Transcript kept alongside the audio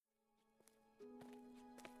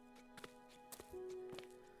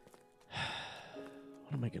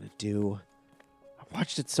am I going to do? I've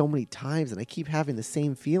watched it so many times and I keep having the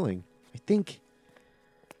same feeling. I think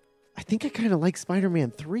I kind of like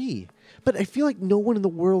Spider-Man 3, but I feel like no one in the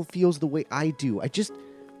world feels the way I do. I just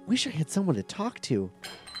wish I had someone to talk to.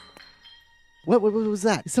 What was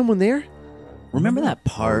that? Is someone there? Remember that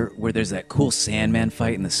part where there's that cool Sandman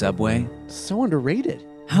fight in the subway? So underrated.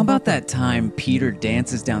 How about that time Peter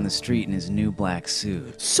dances down the street in his new black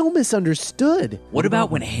suit? So misunderstood. What about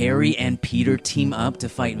when Harry and Peter team up to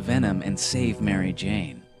fight Venom and save Mary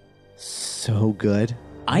Jane? So good.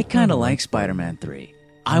 I kind of like Spider-Man 3.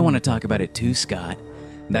 I want to talk about it too, Scott.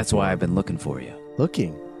 That's why I've been looking for you.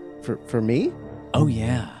 Looking? For me? Oh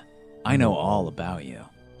yeah, I know all about you.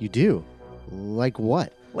 You do? Like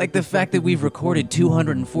what? Like the fact that we've recorded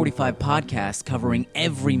 245 podcasts covering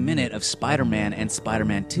every minute of Spider-Man and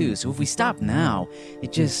Spider-Man 2, so if we stop now,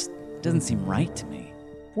 it just doesn't seem right to me.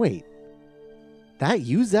 Wait, that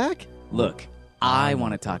you, Zach? Look, I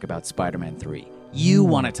want to talk about Spider-Man 3. You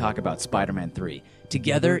want to talk about Spider-Man 3.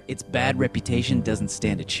 Together, its bad reputation doesn't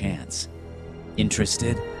stand a chance.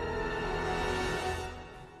 Interested?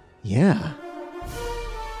 Yeah.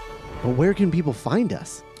 But where can people find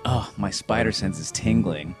us? Oh, my spider sense is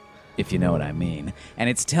tingling, if you know what I mean. And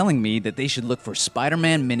it's telling me that they should look for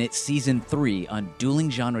Spider-Man Minute Season 3 on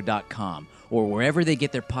duelinggenre.com or wherever they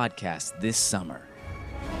get their podcasts this summer.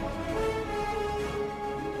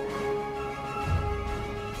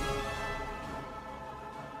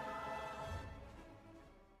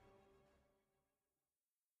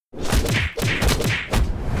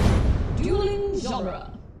 Dueling Genre.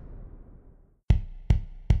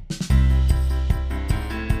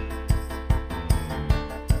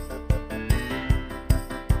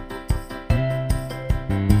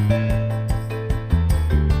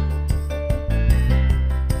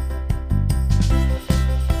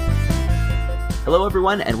 Hello,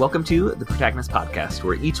 everyone, and welcome to the Protagonist Podcast,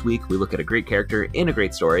 where each week we look at a great character in a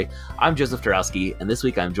great story. I'm Joseph Dorowski, and this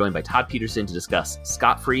week I'm joined by Todd Peterson to discuss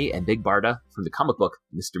Scott Free and Big Barda from the comic book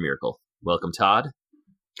Mr. Miracle. Welcome, Todd.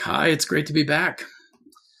 Hi, it's great to be back.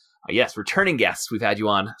 Yes, returning guests. We've had you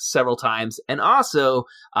on several times. And also,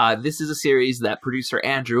 this is a series that producer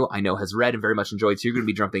Andrew, I know, has read and very much enjoyed, so you're going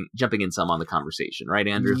to be jumping in some on the conversation, right,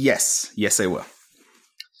 Andrew? Yes, I will.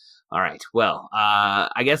 All right, well,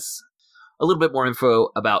 I guess a little bit more info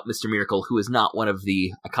about Mr. Miracle, who is not one of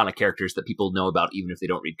the iconic characters that people know about, even if they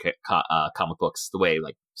don't read comic books the way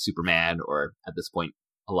like Superman or at this point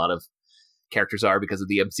a lot of characters are because of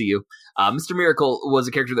the MCU. Mr. Miracle was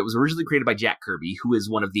a character that was originally created by Jack Kirby, who is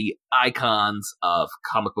one of the icons of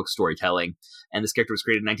comic book storytelling. And this character was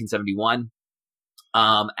created in 1971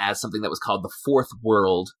 as something that was called the Fourth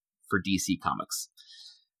World for DC Comics.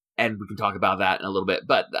 And we can talk about that in a little bit.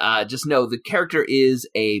 But just know the character is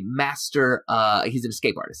a master. He's an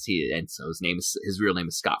escape artist. And so his real name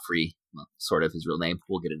is Scott Free. Well, sort of his real name.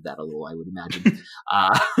 We'll get into that a little, I would imagine.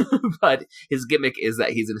 But his gimmick is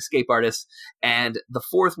that he's an escape artist. And the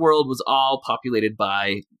Fourth World was all populated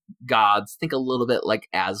by gods. Think a little bit like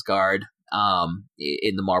Asgard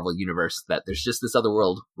in the Marvel universe, that there's just this other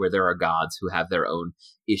world where there are gods who have their own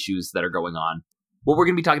issues that are going on. What we're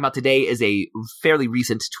going to be talking about today is a fairly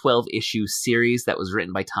recent 12-issue series that was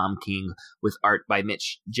written by Tom King with art by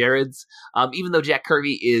Mitch Gerads. Even though Jack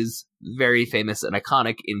Kirby is very famous and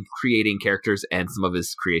iconic in creating characters, and some of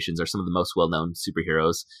his creations are some of the most well-known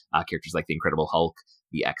superheroes, characters like the Incredible Hulk,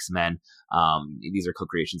 the X-Men. These are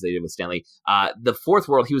co-creations they did with Stan Lee. The Fourth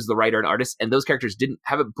World, he was the writer and artist, and those characters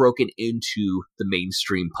haven't broken into the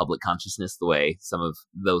mainstream public consciousness the way some of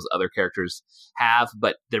those other characters have,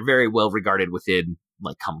 but they're very well regarded within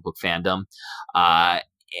like comic book fandom,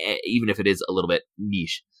 even if it is a little bit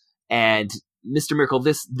niche. And Mr. Miracle,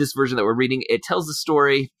 this version that we're reading, it tells the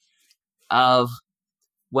story of,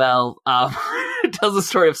 it tells the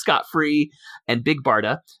story of Scott Free and Big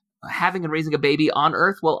Barda having and raising a baby on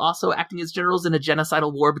Earth while also acting as generals in a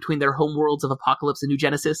genocidal war between their home worlds of Apocalypse and New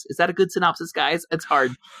Genesis. Is that a good synopsis, guys? It's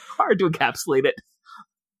hard to encapsulate it.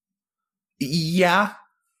 Yeah,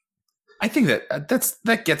 I think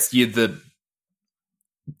that gets you the.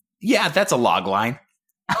 Yeah, that's a log line.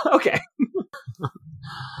 Okay.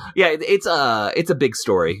 Yeah, it's a big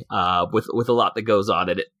story with a lot that goes on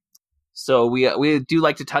in it. So we do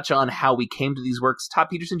like to touch on how we came to these works. Todd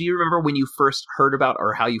Peterson, do you remember when you first heard about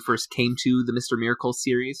or how you first came to the Mr. Miracle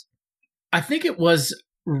series? I think it was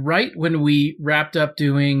right when we wrapped up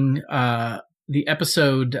doing the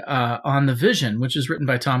episode on The Vision, which is written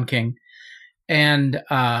by Tom King. And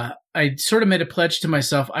I sort of made a pledge to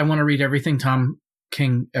myself, I want to read everything Tom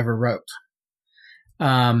King ever wrote.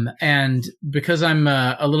 And because I'm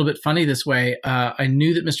a little bit funny this way, I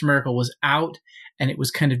knew that Mr. Miracle was out, and it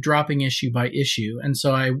was kind of dropping issue by issue. And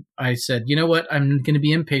so I said, you know what? I'm going to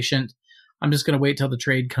be impatient. I'm just going to wait till the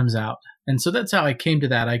trade comes out. And so that's how I came to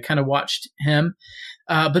that. I kind of watched him.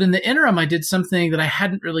 But in the interim, I did something that I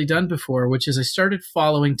hadn't really done before, which is I started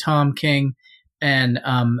following Tom King and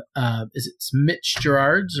is it Mitch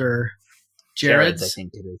Gerards or Jared's? I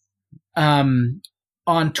think it is.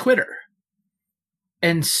 On Twitter.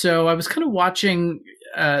 And so I was kind of watching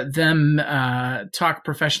them talk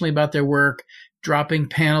professionally about their work, dropping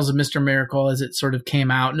panels of Mr. Miracle as it sort of came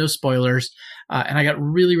out, no spoilers. And I got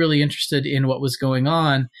really, really interested in what was going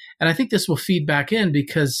on. And I think this will feed back in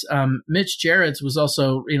because Mitch Gerards was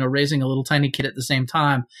also, raising a little tiny kid at the same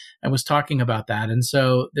time and was talking about that. And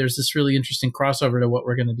so there's this really interesting crossover to what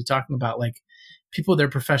we're going to be talking about, like people with their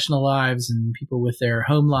professional lives and people with their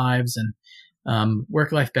home lives and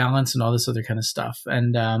work-life balance and all this other kind of stuff.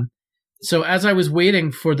 And so as I was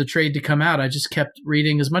waiting for the trade to come out, I just kept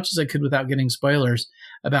reading as much as I could without getting spoilers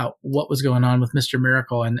about what was going on with Mr.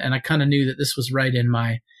 Miracle. And I kind of knew that this was right in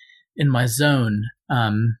my zone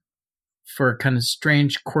for kind of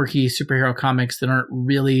strange, quirky superhero comics that aren't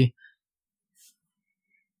really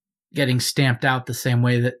getting stamped out the same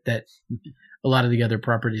way that a lot of the other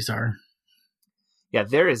properties are. Yeah,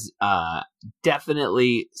 there is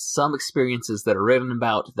definitely some experiences that are written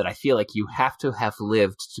about that I feel like you have to have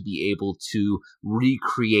lived to be able to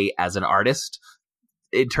recreate as an artist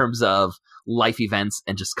in terms of life events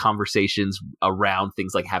and just conversations around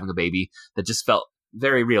things like having a baby that just felt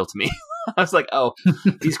very real to me. I was like, oh,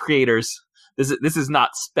 these creators, this is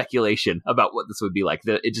not speculation about what this would be like.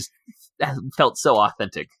 It just felt so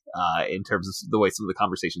authentic in terms of the way some of the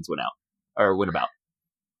conversations went about.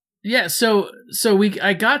 Yeah, so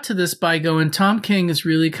I got to this by going, Tom King is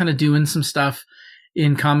really kind of doing some stuff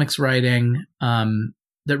in comics writing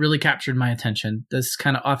that really captured my attention. This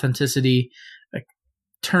kind of authenticity, like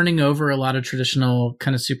turning over a lot of traditional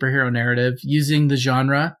kind of superhero narrative, using the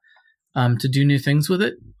genre to do new things with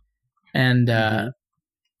it. And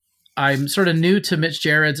I'm sort of new to Mitch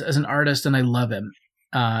Gerards as an artist, and I love him.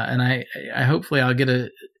 And I hopefully I'll get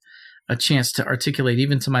a chance to articulate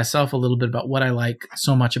even to myself a little bit about what I like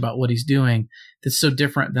so much about what he's doing that's so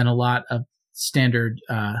different than a lot of standard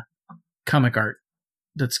comic art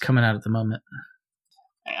that's coming out at the moment.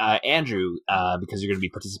 Andrew, because you're going to be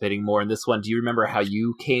participating more in this one, do you remember how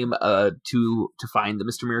you came to find the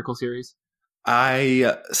Mr. Miracle series?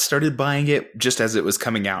 I started buying it just as it was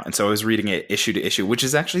coming out, and so I was reading it issue to issue, which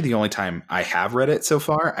is actually the only time I have read it so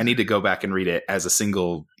far. I need to go back and read it as a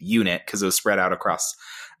single unit because it was spread out across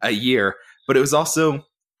a year, but it was also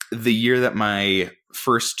the year that my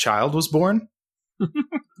first child was born.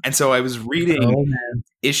 And so I was reading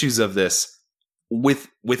issues of this with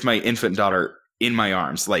my infant daughter in my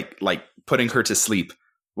arms, like putting her to sleep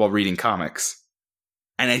while reading comics.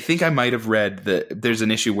 And I think I might have read there's an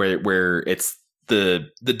issue where it's the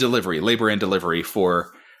delivery, labor and delivery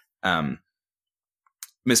for Mr.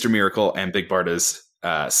 Miracle and Big Barda's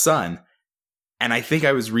son. And I think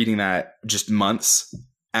I was reading that just months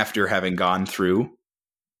after having gone through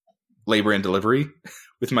labor and delivery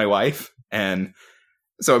with my wife. And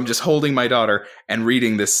so I'm just holding my daughter and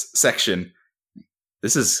reading this section.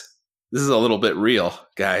 This is a little bit real,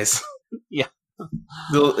 guys. Yeah.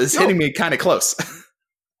 It's hitting me kind of close.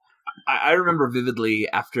 I remember vividly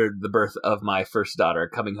after the birth of my first daughter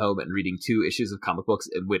coming home and reading 2 issues of comic books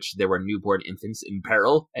in which there were newborn infants in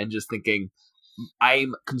peril and just thinking,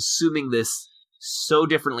 I'm consuming this so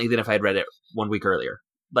differently than if I had read it 1 week earlier.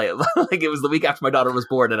 Like it was the week after my daughter was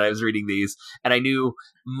born and I was reading these, and I knew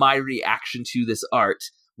my reaction to this art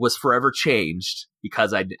was forever changed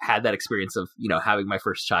because I had that experience of, having my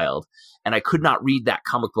first child, and I could not read that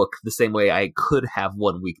comic book the same way I could have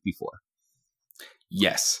 1 week before.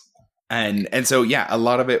 Yes. And so, yeah, a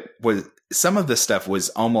lot of it was, some of the stuff was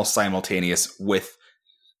almost simultaneous with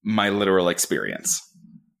my literal experience,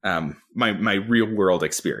 my real world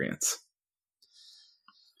experience.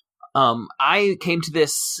 I came to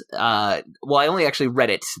this, I only actually read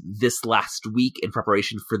it this last week in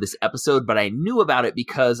preparation for this episode, but I knew about it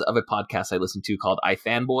because of a podcast I listened to called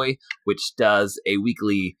iFanboy, which does a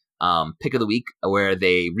weekly pick of the week where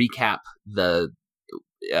they recap the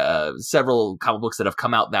several comic books that have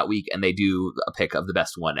come out that week, and they do a pick of the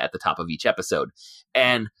best one at the top of each episode.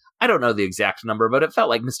 And I don't know the exact number, but it felt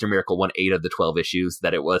like Mr. Miracle won 8 of the 12 issues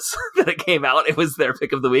that it was that it came out. It was their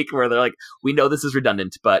pick of the week, where they're like, we know this is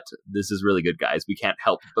redundant, but this is really good, guys. We can't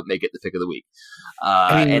help but make it the pick of the week.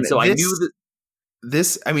 And so I knew that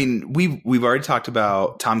this. I mean, we've already talked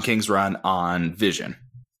about Tom King's run on Vision,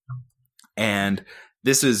 and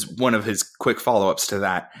this is one of his quick follow-ups to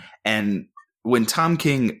that. And when Tom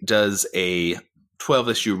King does a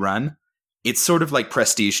 12-issue run, It's sort of like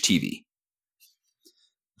prestige TV.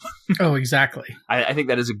 Oh, exactly. I think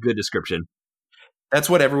that is a good description. That's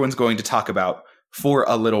what everyone's going to talk about for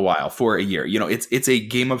a little while, for a year. It's a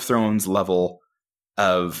Game of Thrones level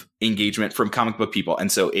of engagement from comic book people.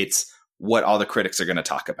 And so it's what all the critics are going to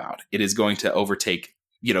talk about. It is going to overtake,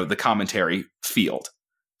 the commentary field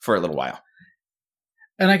for a little while.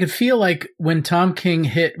 And I could feel like when Tom King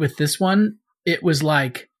hit with this one, it was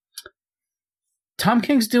like, Tom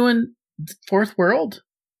King's doing Fourth World?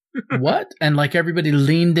 What? And like everybody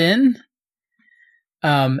leaned in.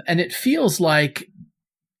 And it feels like,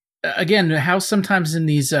 again, how sometimes in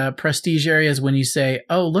these prestige areas when you say,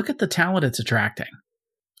 oh, look at the talent it's attracting.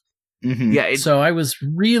 Mm-hmm. Yeah. So I was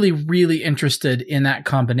really, really interested in that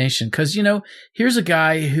combination because, here's a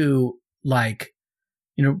guy who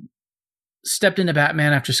stepped into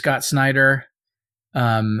Batman after Scott Snyder,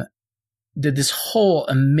 did this whole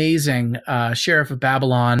amazing Sheriff of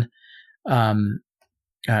Babylon, kind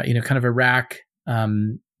of Iraq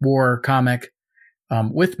war comic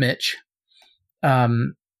with Mitch.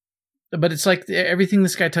 But it's like everything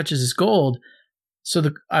this guy touches is gold.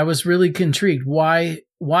 So I was really intrigued. Why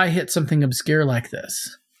hit something obscure like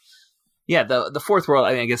this? Yeah, the Fourth World,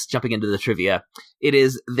 I guess jumping into the trivia, it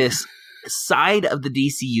is this side of the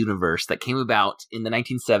DC universe that came about in the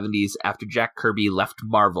 1970s after Jack Kirby left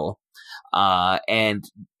Marvel. And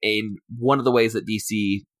in one of the ways that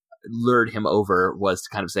DC lured him over was to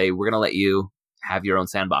kind of say, we're going to let you have your own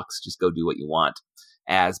sandbox. Just go do what you want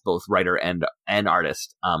as both writer and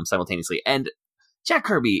artist simultaneously. And Jack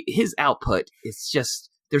Kirby, his output is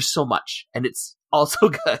just, there's so much, and it's also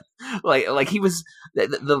good. Like he was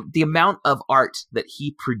the amount of art that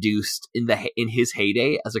he produced in his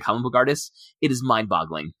heyday as a comic book artist, it is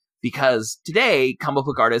mind-boggling. Because today, comic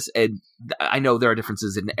book artists, and I know there are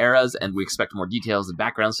differences in eras, and we expect more details and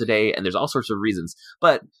backgrounds today, and there's all sorts of reasons.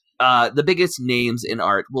 But the biggest names in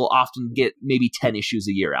art will often get maybe 10 issues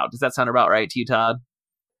a year out. Does that sound about right to you, Todd?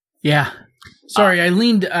 Yeah. Sorry, I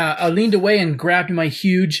leaned away and grabbed my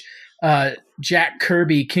huge Jack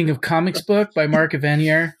Kirby King of Comics book by Mark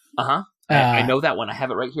Evanier. Uh-huh. I know that one. I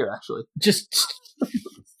have it right here, actually. Just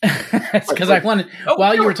because I wanted,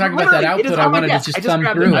 while you were talking about that output, I wanted to just thumb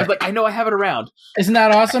through it. I was like, I know I have it around. Isn't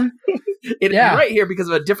that awesome? It's right here because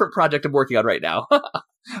of a different project I'm working on right now.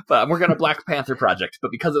 But I'm working on a Black Panther project.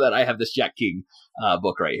 But because of that, I have this Jack King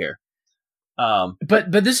book right here.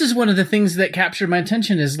 But this is one of the things that captured my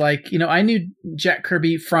attention is like, I knew Jack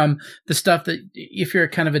Kirby from the stuff that if you're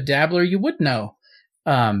kind of a dabbler, you would know.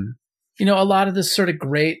 A lot of this sort of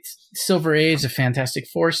great Silver Age, the Fantastic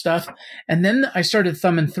Four stuff. And then I started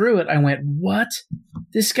thumbing through it. I went, what?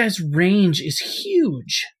 This guy's range is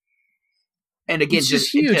huge. And again,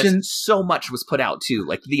 just huge. And so much was put out too.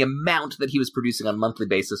 Like the amount that he was producing on a monthly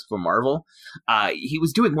basis for Marvel, he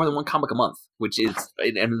was doing more than one comic a month, which is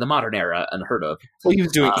in the modern era unheard of. Well, he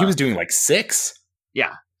was doing like 6.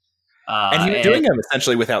 Yeah, and he was doing them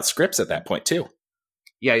essentially without scripts at that point too.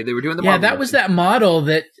 Yeah, they were doing the Marvel. Yeah, that was that model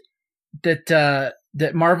that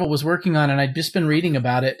Marvel was working on, and I'd just been reading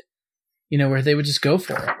about it. Where they would just go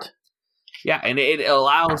for it. Yeah, and it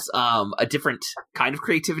allows a different kind of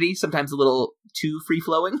creativity, sometimes a little too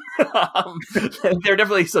free-flowing. There are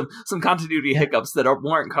definitely some continuity hiccups that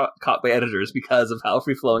weren't caught by editors because of how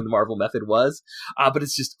free-flowing the Marvel method was. But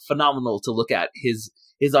it's just phenomenal to look at his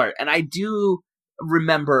art. And I do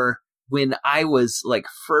remember when I was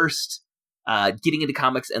first getting into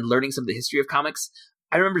comics and learning some of the history of comics,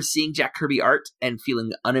 I remember seeing Jack Kirby art and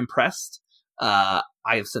feeling unimpressed.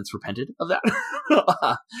 I have since repented of that.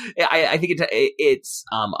 I think it's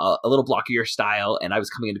a little blockier style, and I was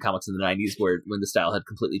coming into comics in the 90s when the style had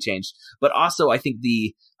completely changed. But also, I think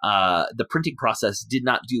the printing process did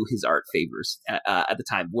not do his art favors at the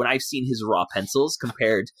time. When I've seen his raw pencils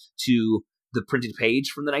compared to the printed page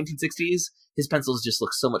from the 1960s, his pencils just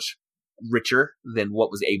look so much richer than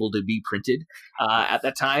what was able to be printed at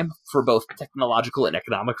that time for both technological and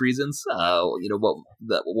economic reasons.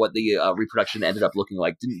 What the reproduction ended up looking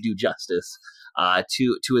like didn't do justice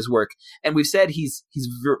to his work. And we've said he's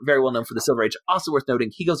very well known for the Silver Age. Also worth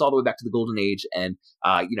noting, he goes all the way back to the Golden Age, and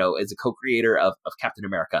is a co-creator of Captain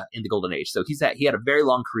America in the Golden Age. So he had a very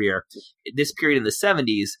long career. This period in the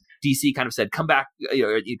 70s, DC kind of said, "Come back,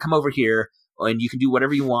 come over here, and you can do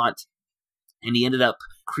whatever you want." And he ended up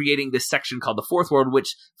creating this section called the Fourth World,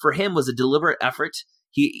 which for him was a deliberate effort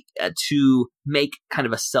to make kind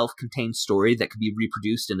of a self-contained story that could be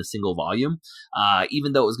reproduced in a single volume.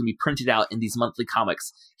 Even though it was going to be printed out in these monthly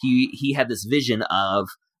comics, he had this vision of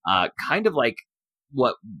kind of like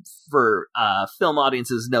what for film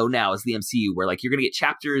audiences know now as the MCU, where like you're going to get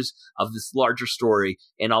chapters of this larger story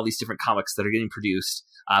and all these different comics that are getting produced,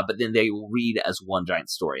 but then they will read as one giant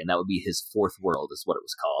story, and that would be his fourth world, is what it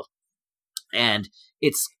was called. And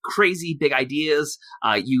it's crazy big ideas.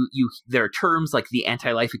 There are terms like the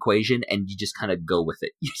anti-life equation, and you just kind of go with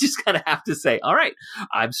it. You just kind of have to say, all right,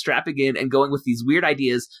 I'm strapping in and going with these weird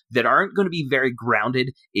ideas that aren't going to be very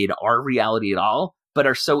grounded in our reality at all, but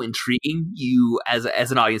are so intriguing. You as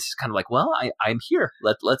an audience is kind of like, well, I'm here.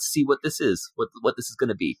 Let's see what this is, what this is going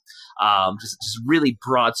to be. Just really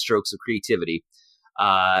broad strokes of creativity.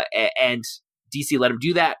 And DC let him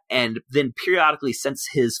do that, and then periodically since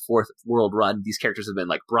his fourth world run, these characters have been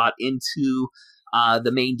like brought into the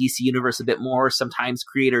main DC universe a bit more. Sometimes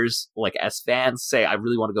creators, like as fans, say, I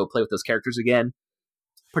really want to go play with those characters again.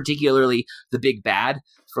 Particularly the Big Bad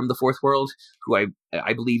from the fourth world, who I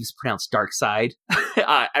believe is pronounced Darkseid.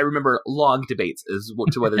 I remember long debates as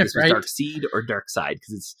to whether this was Right. Darkseid or Darkseid,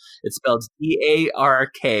 because it's spelled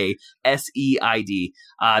Darkseid.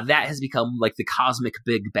 That has become like the cosmic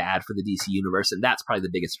Big Bad for the DC universe, and that's probably the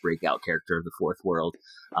biggest breakout character of the fourth world.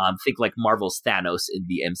 Think like Marvel's Thanos in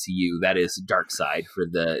the MCU. That is Darkseid for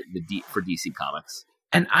for DC Comics.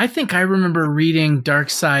 And I think I remember reading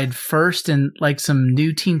Darkseid first in like some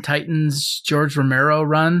New Teen Titans George Romero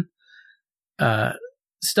run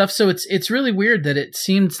stuff. So it's really weird that it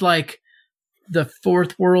seems like the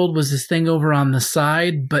fourth world was this thing over on the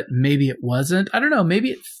side, but maybe it wasn't. I don't know. Maybe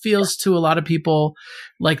it feels to a lot of people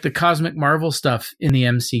like the cosmic Marvel stuff in the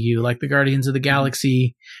MCU, like the Guardians of the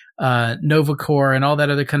Galaxy, Nova Corps, and all that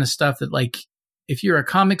other kind of stuff that, like, if you're a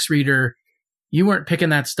comics reader, you weren't picking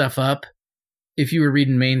that stuff up. If you were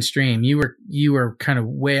reading mainstream, you were kind of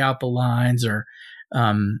way out the lines, or,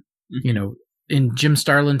 in Jim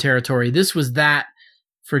Starlin territory. This was that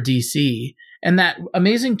for DC, and that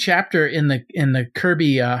amazing chapter in the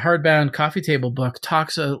Kirby hardbound coffee table book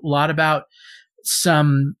talks a lot about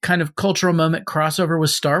some kind of cultural moment crossover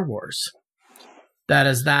with Star Wars. That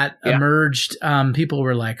as that emerged, people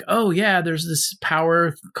were like, "Oh yeah, there's this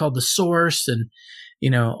power called the Source," and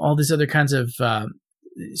all these other kinds of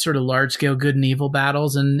sort of large scale good and evil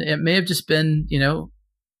battles. And it may have just been,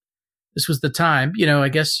 this was the time, I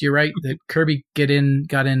guess you're right that Kirby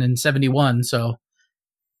got in 71. So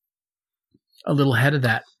a little ahead of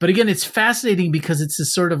that. But again, it's fascinating because it's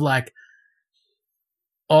this sort of like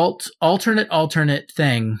alternate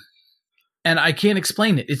thing. And I can't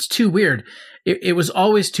explain it. It's too weird. It was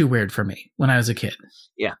always too weird for me when I was a kid.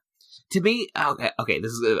 Yeah. To me, okay,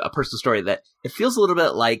 this is a personal story that it feels a little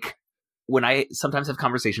bit like when I sometimes have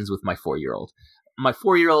conversations with my 4-year-old. My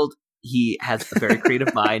 4-year-old, he has a very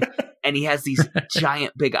creative mind, and he has these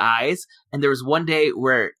giant big eyes. And there was one day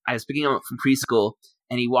where I was picking him up from preschool,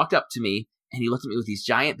 and he walked up to me, and he looked at me with these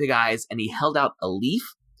giant big eyes, and he held out a leaf,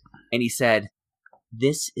 and he said,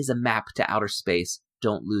 "This is a map to outer space.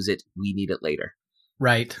 Don't lose it. We need it later."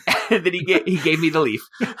 Right. And then he gave me the leaf.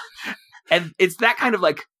 And it's that kind of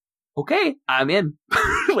like, okay, I'm in.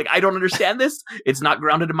 Like, I don't understand this. It's not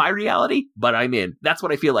grounded in my reality, but I'm in. That's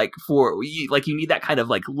what I feel like you need that kind of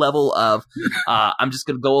like level of, I'm just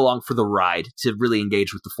going to go along for the ride to really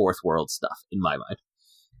engage with the fourth world stuff in my mind.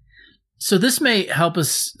 So this may help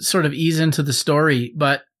us sort of ease into the story,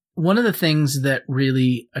 but one of the things that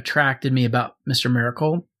really attracted me about Mr.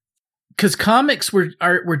 Miracle, because comics were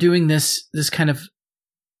doing this kind of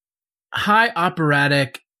high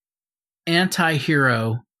operatic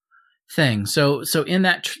anti-hero thing. So in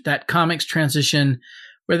that comics transition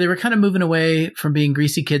where they were kind of moving away from being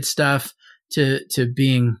greasy kid stuff to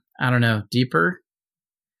being, I don't know, deeper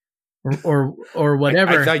or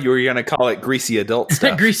whatever. I thought you were going to call it greasy adult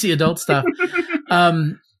stuff. Greasy adult stuff.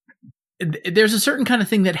 There's a certain kind of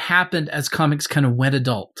thing that happened as comics kind of went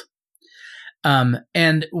adult.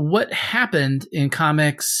 And what happened in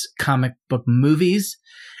comic book movies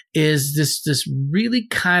is this really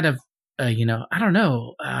kind of, I don't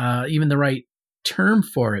know, even the right term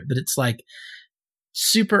for it, but it's like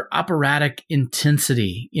super operatic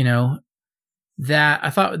intensity, that I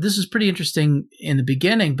thought this was pretty interesting in the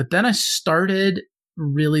beginning, but then I started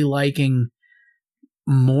really liking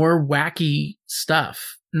more wacky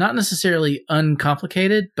stuff, not necessarily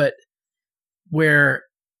uncomplicated, but where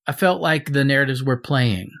I felt like the narratives were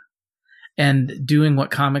playing and doing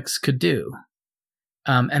what comics could do.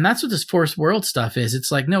 And that's what this fourth world stuff is.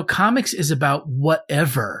 It's like, no, comics is about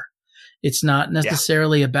whatever. It's not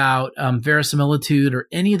necessarily about verisimilitude or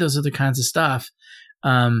any of those other kinds of stuff.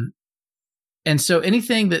 And so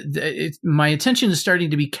anything that my attention is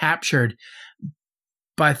starting to be captured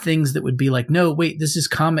by things that would be like, no, wait, this is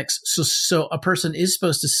comics. So a person is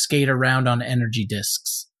supposed to skate around on energy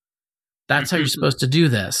discs. That's how you're supposed to do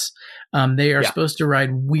this. They are supposed to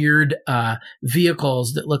ride weird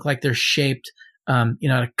vehicles that look like they're shaped, out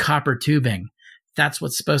of copper tubing. That's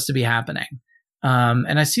what's supposed to be happening.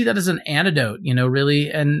 And I see that as an antidote, really.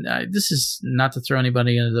 And this is not to throw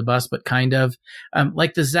anybody under the bus, but kind of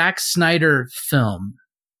like the Zack Snyder film,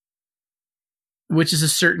 which is a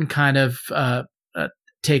certain kind of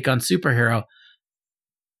take on superhero.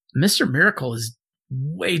 Mr. Miracle is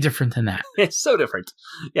way different than that. It's so different.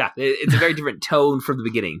 Yeah, it's a very different tone from the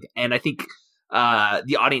beginning. And I think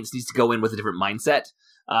the audience needs to go in with a different mindset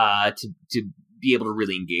to be able to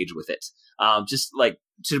really engage with it. Just like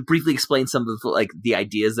to briefly explain some of the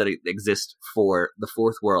ideas that exist for the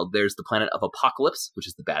fourth world. There's the planet of Apocalypse, which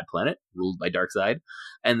is the bad planet ruled by Darkseid,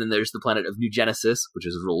 and then there's the planet of New Genesis, which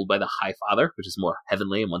is ruled by the High Father, which is more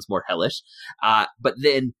heavenly and one's more hellish. But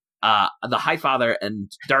then the High Father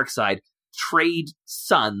and Darkseid trade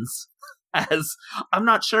sons as, I'm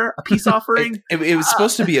not sure, a peace offering. It was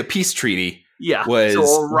supposed to be a peace treaty. Yeah,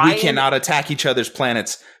 so Orion, we cannot attack each other's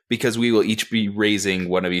planets because we will each be raising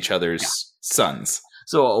one of each other's sons.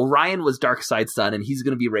 So Orion was Darkseid's son, and he's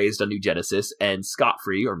going to be raised on New Genesis, and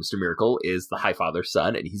Scott-Free, or Mr. Miracle, is the High Father's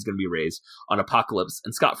son, and he's going to be raised on Apocalypse.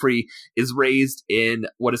 And Scott-Free is raised in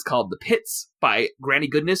what is called the Pits by Granny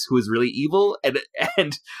Goodness, who is really evil. And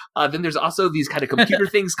then there's also these kind of computer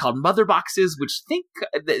things called mother boxes, which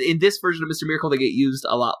in this version of Mr. Miracle, they get used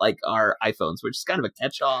a lot like our iPhones, which is kind of a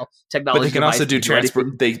catch-all technology. But they can also do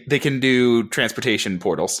they can do transportation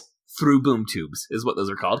portals. Through boom tubes is what those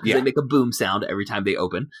are called. They make a boom sound every time they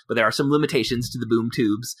open, but there are some limitations to the boom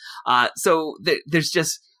tubes. So there's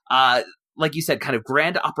just, like you said, kind of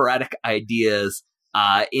grand operatic ideas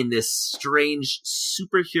in this strange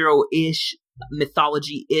superhero-ish,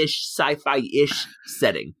 mythology-ish, sci-fi-ish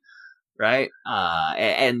setting, right?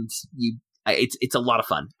 And it's a lot of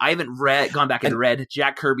fun. I haven't gone back and read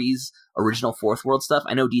Jack Kirby's original Fourth World stuff.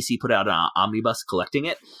 I know DC put out an omnibus collecting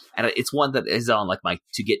it, and it's one that is on my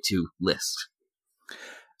to get to list.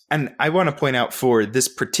 And I want to point out for this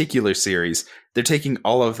particular series, they're taking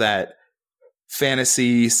all of that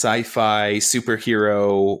fantasy, sci-fi,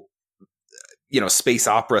 superhero, space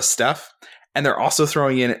opera stuff, and they're also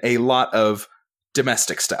throwing in a lot of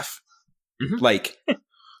domestic stuff. Mm-hmm. Like,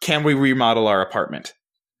 can we remodel our apartment?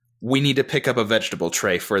 We need to pick up a vegetable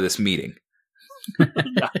tray for this meeting.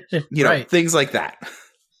 Things like that.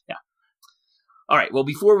 Yeah. All right. Well,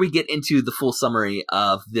 before we get into the full summary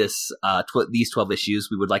of these 12 issues,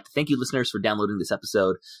 we would like to thank you, listeners, for downloading this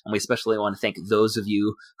episode. And we especially want to thank those of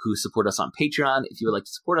you who support us on Patreon. If you would like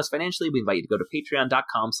to support us financially, we invite you to go to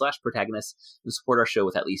patreon.com/protagonist and support our show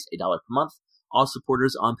with at least $1 per month. All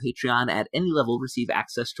supporters on Patreon at any level receive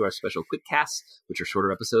access to our special quick casts, which are shorter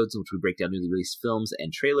episodes in which we break down newly released films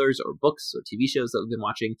and trailers or books or TV shows that we've been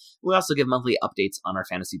watching. We also give monthly updates on our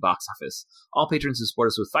fantasy box office. All patrons who support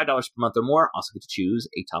us with $5 per month or more also get to choose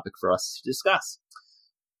a topic for us to discuss.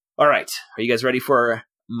 All right. Are you guys ready for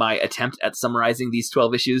my attempt at summarizing these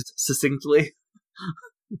 12 issues succinctly?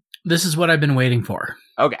 This is what I've been waiting for.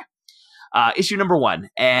 Okay. Issue number 1,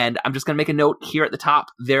 and I'm just going to make a note here at the top.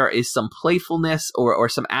 There is some playfulness or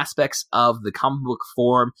some aspects of the comic book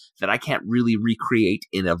form that I can't really recreate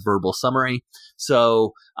in a verbal summary.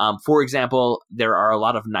 So, for example, there are a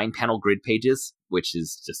lot of 9-panel grid pages, which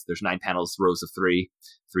is just, there's 9 panels, rows of 3,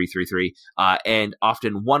 3, 3, 3. And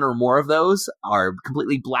often one or more of those are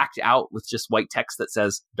completely blacked out with just white text that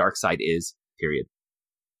says Darkseid is, period.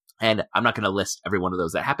 And I'm not going to list every one of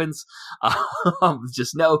those that happens.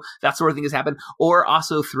 Just know that sort of thing has happened. Or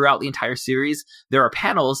also throughout the entire series, there are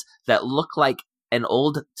panels that look like an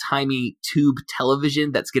old-timey tube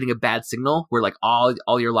television that's getting a bad signal, where all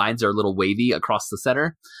your lines are a little wavy across the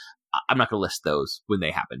center. I'm not going to list those when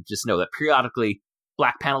they happen. Just know that periodically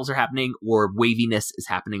black panels are happening or waviness is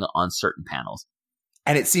happening on certain panels.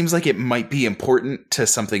 And it seems like it might be important to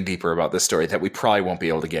something deeper about this story that we probably won't be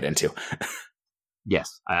able to get into.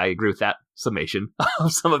 Yes, I agree with that summation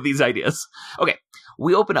of some of these ideas. Okay,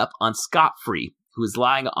 we open up on Scott-Free, who is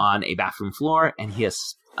lying on a bathroom floor, and he has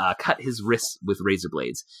cut his wrists with razor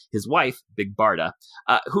blades. His wife, Big Barda,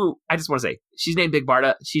 who, I just want to say, she's named Big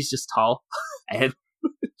Barda. She's just tall, and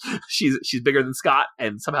she's bigger than Scott,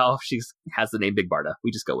 and somehow she has the name Big Barda.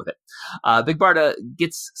 We just go with it. Big Barda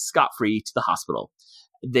gets Scott-Free to the hospital.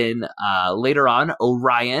 Then later on,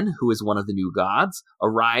 Orion, who is one of the new gods,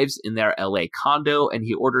 arrives in their LA condo, and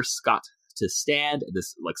he orders Scott to stand.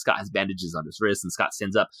 Scott has bandages on his wrist, and Scott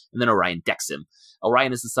stands up, and then Orion decks him.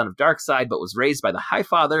 Orion is the son of Darkseid, but was raised by the High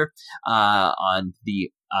Father on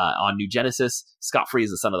the on New Genesis. Scott Free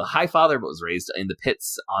is the son of the High Father, but was raised in the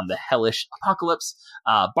pits on the hellish apocalypse.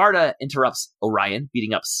 Barda interrupts Orion,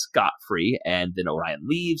 beating up Scott Free, and then Orion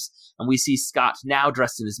leaves. And we see Scott now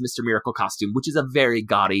dressed in his Mr. Miracle costume, which is a very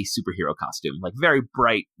gaudy superhero costume, like very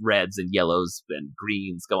bright reds and yellows and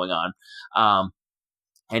greens going on.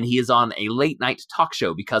 And he is on a late night talk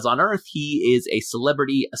show because on Earth, he is a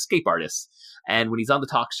celebrity escape artist. And when he's on the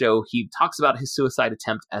talk show, he talks about his suicide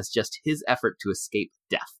attempt as just his effort to escape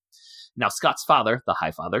death. Now, Scott's father, the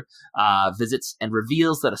High Father, visits and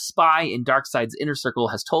reveals that a spy in Darkseid's inner circle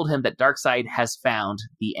has told him that Darkseid has found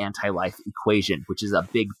the anti-life equation, which is a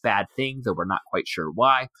big bad thing, though we're not quite sure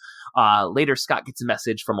why. Later, Scott gets a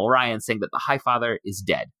message from Orion saying that the High Father is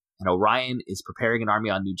dead. And Orion is preparing an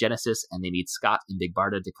army on New Genesis, and they need Scott and Big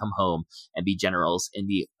Barda to come home and be generals in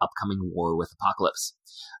the upcoming war with Apocalypse.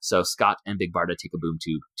 So Scott and Big Barda take a boom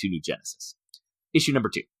tube to New Genesis. Issue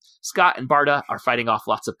number 2. Scott and Barda are fighting off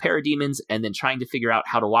lots of parademons and then trying to figure out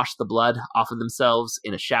how to wash the blood off of themselves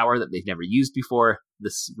in a shower that they've never used before.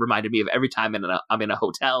 This reminded me of every time I'm in a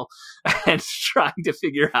hotel and trying to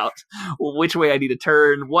figure out which way I need to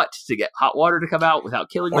turn, what to get hot water to come out without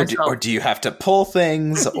killing myself. Or do you have to pull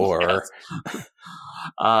things? Or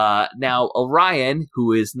now Orion,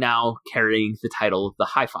 who is now carrying the title of the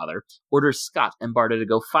High Father, orders Scott and Barda to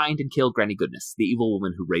go find and kill Granny Goodness, the evil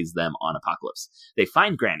woman who raised them on Apocalypse. They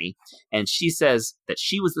find Granny, and she says that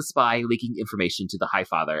she was the spy leaking information to the High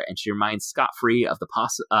Father, and she reminds Scott Free of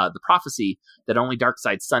the prophecy that only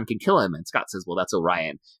Darkseid's son can kill him. And Scott says, well, that's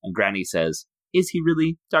Orion. And Granny says, is he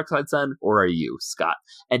really Darkseid's son, or are you, Scott?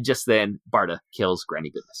 And just then, Barda kills Granny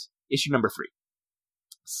Goodness. Issue number 3.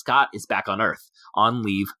 Scott is back on Earth, on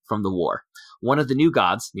leave from the war. One of the new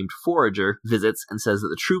gods, named Forager, visits and says that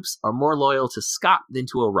the troops are more loyal to Scott than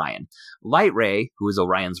to Orion. Light Ray, who is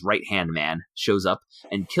Orion's right-hand man, shows up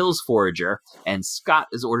and kills Forager, and Scott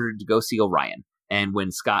is ordered to go see Orion. And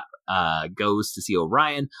when Scott goes to see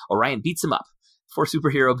Orion, Orion beats him up. For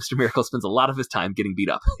superhero, Mr. Miracle spends a lot of his time getting beat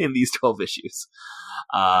up in these 12 issues.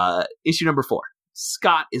 Issue number 4.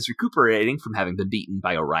 Scott is recuperating from having been beaten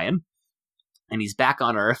by Orion. And he's back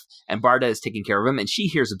on Earth, and Barda is taking care of him, and she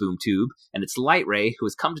hears a boom tube, and it's Light Ray who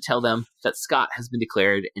has come to tell them that Scott has been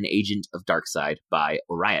declared an agent of Darkseid by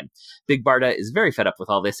Orion. Big Barda is very fed up with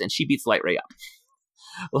all this, and she beats Light Ray up.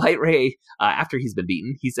 Light Ray, after he's been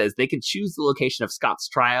beaten, he says they can choose the location of Scott's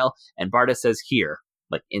trial, and Barda says here,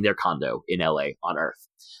 like in their condo in LA on Earth.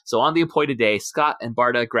 So on the appointed day, Scott and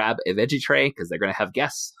Barda grab a veggie tray because they're going to have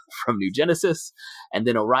guests from New Genesis. And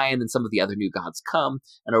then Orion and some of the other new gods come,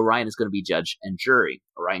 and Orion is going to be judge and jury.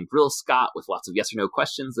 Orion grills Scott with lots of yes or no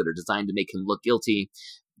questions that are designed to make him look guilty.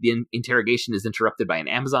 The interrogation is interrupted by an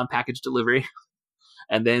Amazon package delivery.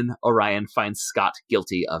 And then Orion finds Scott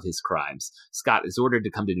guilty of his crimes. Scott is ordered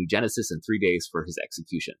to come to New Genesis in 3 days for his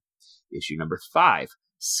execution. Issue number 5.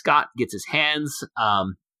 Scott gets his hands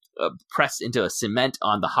pressed into a cement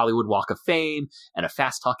on the Hollywood Walk of Fame, and a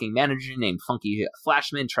fast-talking manager named Funky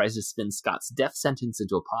Flashman tries to spin Scott's death sentence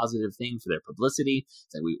into a positive thing for their publicity.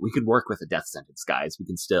 So we could work with a death sentence, guys. We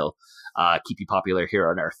can still keep you popular here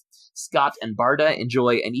on Earth. Scott and Barda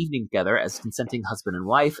enjoy an evening together as consenting husband and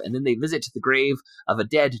wife, and then they visit the grave of a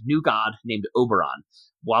dead new god named Oberon.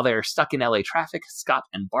 While they're stuck in LA traffic, Scott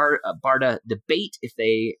and Barda debate if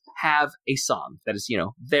they have a song that is,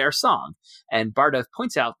 their song. And Barda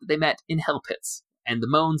points out that they met in hell pits, and the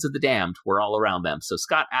moans of the damned were all around them. So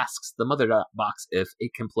Scott asks the mother box if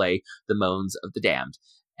it can play the moans of the damned,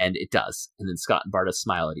 and it does. And then Scott and Barda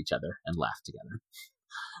smile at each other and laugh together.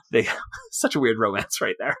 Such a weird romance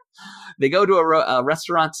right there. They go to a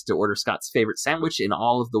restaurant to order Scott's favorite sandwich in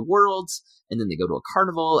all of the worlds, and then they go to a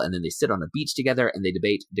carnival, and then they sit on a beach together, and they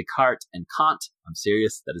debate Descartes and Kant. I'm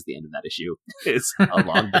serious, that is the end of that issue. It's a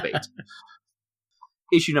long debate.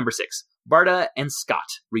 Issue number 6. Barda and Scott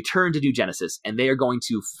return to New Genesis, and they are going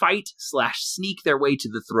to fight/sneak their way to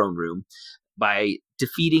the throne room by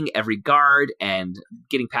defeating every guard and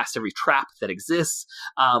getting past every trap that exists.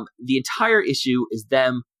 The entire issue is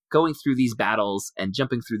them going through these battles and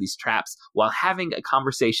jumping through these traps while having a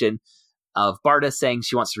conversation of Barda saying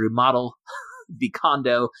she wants to remodel the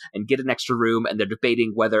condo and get an extra room, and they're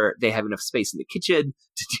debating whether they have enough space in the kitchen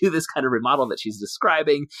to do this kind of remodel that she's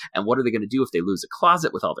describing, and what are they going to do if they lose a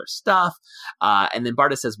closet with all their stuff. And then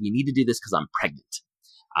Barda says, we need to do this because I'm pregnant.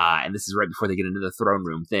 And this is right before they get into the throne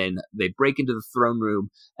room. Then they break into the throne room,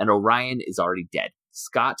 and Orion is already dead.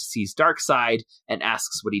 Scott sees Darkseid and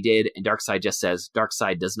asks what he did, and Darkseid just says,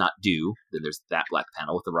 Darkseid does not do. Then there's that black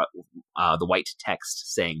panel with the white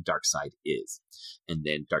text saying Darkseid is. And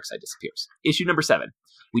then Darkseid disappears. Issue number 7.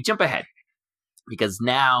 We jump ahead. Because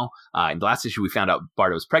now, in the last issue, we found out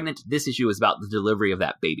Barda was pregnant. This issue is about the delivery of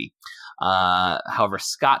that baby. However,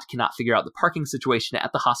 Scott cannot figure out the parking situation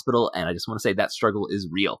at the hospital, and I just want to say that struggle is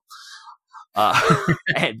real.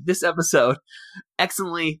 And this episode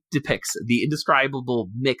excellently depicts the indescribable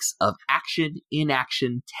mix of action,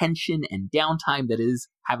 inaction, tension, and downtime that is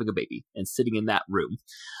having a baby and sitting in that room,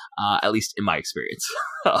 at least in my experience,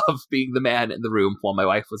 of being the man in the room while my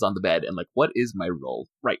wife was on the bed and like, what is my role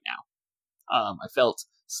right now? I felt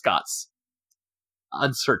Scott's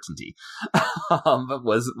uncertainty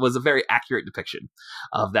was a very accurate depiction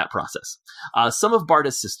of that process. Some of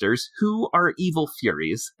Barda's sisters, who are evil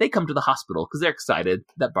furies, they come to the hospital because they're excited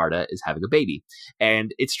that Barda is having a baby.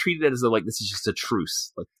 And it's treated as though like this is just a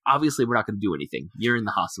truce. Like, obviously, we're not going to do anything. You're in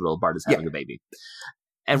the hospital. Barda's having a baby.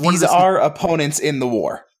 And these are opponents in the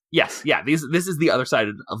war. Yes, yeah. This is the other side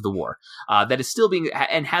of the war that is still being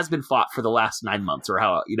and has been fought for the last 9 months, or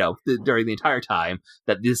how during the entire time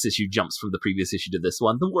that this issue jumps from the previous issue to this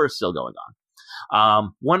one. The war is still going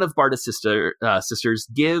on. One of Barda's sisters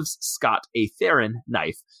gives Scott a Theron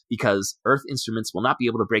knife because Earth instruments will not be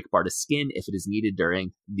able to break Barda's skin if it is needed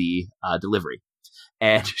during the delivery.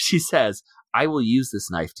 And she says, "I will use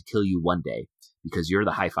this knife to kill you one day because you're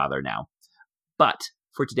the High Father now. But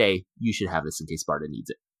for today, you should have this in case Barda needs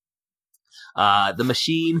it." The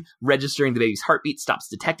machine registering the baby's heartbeat stops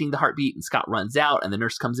detecting the heartbeat, and Scott runs out, and the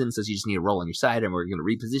nurse comes in and says, "You just need to roll on your side, and we're going to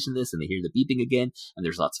reposition this," and they hear the beeping again, and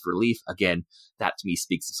there's lots of relief. Again, that to me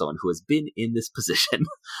speaks of someone who has been in this position.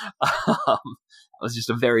 It was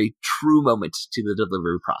just a very true moment to the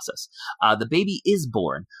delivery process. The baby is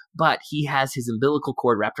born, but he has his umbilical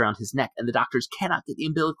cord wrapped around his neck, and the doctors cannot get the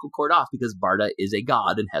umbilical cord off because Barda is a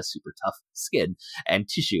god and has super tough skin and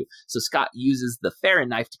tissue. So Scott uses the Theron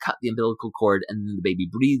knife to cut the umbilical cord, and then the baby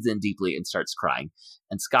breathes in deeply and starts crying.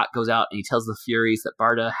 And Scott goes out and he tells the Furies that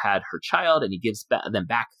Barda had her child, and he gives them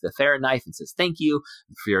back the Theron knife and says thank you.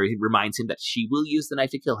 The Fury reminds him that she will use the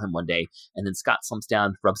knife to kill him one day, and then Scott slumps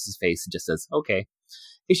down, rubs his face, and just says, okay.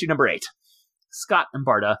 Issue number 8. Scott and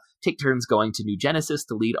Barda take turns going to New Genesis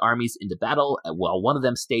to lead armies into battle, while one of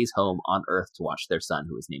them stays home on Earth to watch their son,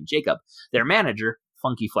 who is named Jacob. Their manager,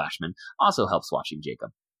 Funky Flashman, also helps watching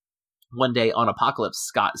Jacob. One day on Apocalypse,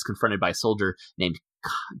 Scott is confronted by a soldier named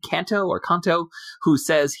Kanto, who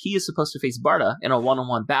says he is supposed to face Barda in a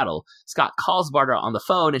one-on-one battle. Scott calls Barda on the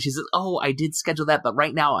phone, and she says, "Oh, I did schedule that, but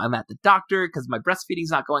right now I'm at the doctor because my breastfeeding's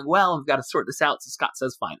not going well, and we've got to sort this out." So Scott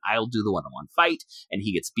says, "Fine, I'll do the one-on-one fight," and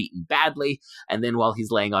he gets beaten badly. And then while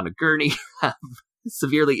he's laying on a gurney,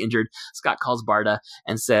 severely injured, Scott calls Barda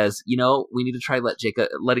and says, we need to try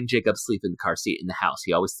letting Jacob sleep in the car seat in the house.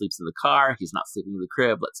 He always sleeps in the car. He's not sleeping in the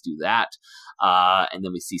crib. Let's do that. And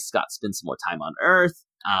then we see Scott spend some more time on Earth.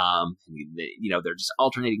 They're just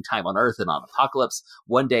alternating time on Earth and on Apocalypse.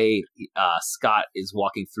 One day, Scott is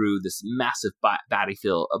walking through this massive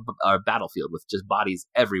battlefield with just bodies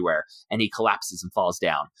everywhere, and he collapses and falls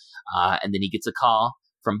down. And then he gets a call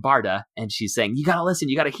from Barda, and she's saying, "You gotta listen,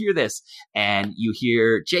 you gotta hear this." And you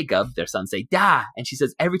hear Jacob, their son, say, "Da." And she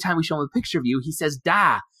says, "Every time we show him a picture of you, he says,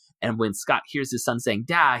 da." And when Scott hears his son saying,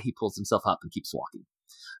 "da," he pulls himself up and keeps walking.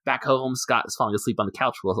 Back home, Scott is falling asleep on the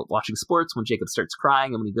couch while watching sports when Jacob starts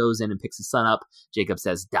crying, and when he goes in and picks his son up, Jacob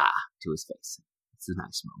says, "da," to his face. It's a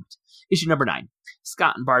nice moment. Issue number 9.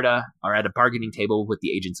 Scott and Barda are at a bargaining table with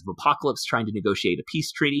the agents of Apocalypse trying to negotiate a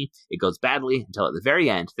peace treaty. It goes badly until at the very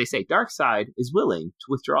end, they say Darkseid is willing to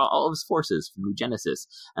withdraw all of his forces from New Genesis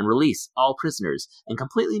and release all prisoners and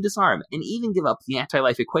completely disarm and even give up the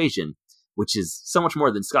anti-life equation, which is so much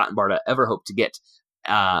more than Scott and Barda ever hoped to get.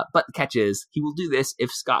 But the catch is, he will do this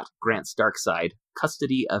if Scott grants Darkseid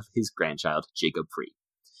custody of his grandchild, Jacob Free.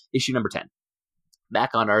 Issue number 10.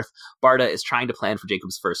 Back on Earth, Barda is trying to plan for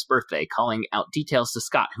Jacob's first birthday, calling out details to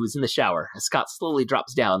Scott, who is in the shower, as Scott slowly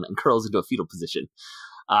drops down and curls into a fetal position.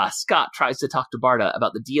 Scott tries to talk to Barda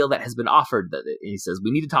about the deal that has been offered, and he says,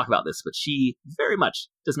 "We need to talk about this," but she very much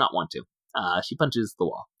does not want to. She punches the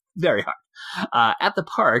wall very hard. At the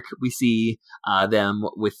park, we see them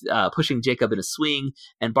with pushing Jacob in a swing,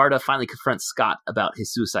 and Barda finally confronts Scott about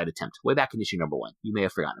his suicide attempt way back in issue number 1. You may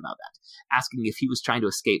have forgotten about that. Asking if he was trying to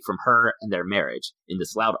escape from her and their marriage. In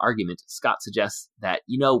this loud argument, Scott suggests that,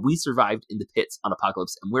 we survived in the pits on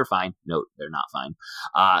Apocalypse and we're fine. No, they're not fine.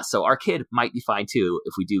 So our kid might be fine too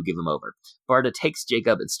if we do give him over. Barda takes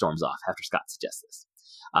Jacob and storms off after Scott suggests this.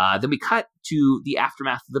 Then we cut to the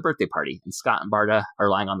aftermath of the birthday party, and Scott and Barda are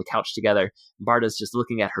lying on the couch together. Barda's just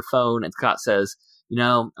looking at her phone, and Scott says,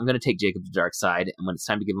 I'm going to take Jacob to Darkseid, and when it's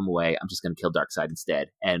time to give him away, I'm just going to kill Darkseid instead.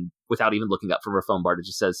 And without even looking up from her phone, Barda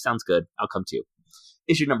just says, "Sounds good, I'll come too."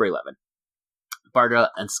 Issue number 11. Barda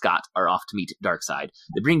and Scott are off to meet Darkseid.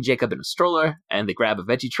 They bring Jacob in a stroller, and they grab a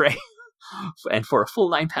veggie tray. And for a full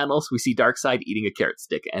 9 panels, we see Darkseid eating a carrot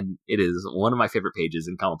stick, and it is one of my favorite pages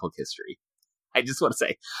in comic book history. I just want to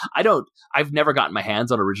say, I've never gotten my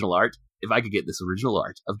hands on original art. If I could get this original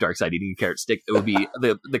art of Darkseid eating a carrot stick, it would be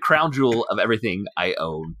the crown jewel of everything I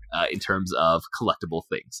own in terms of collectible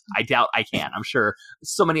things. I doubt I can. I'm sure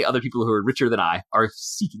so many other people who are richer than I are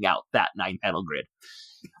seeking out that 9-panel grid.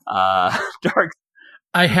 I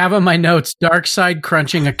have on my notes Darkseid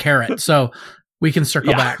crunching a carrot, so we can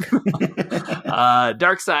circle back.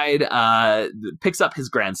 Darkseid picks up his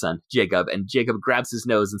grandson, Jacob, and Jacob grabs his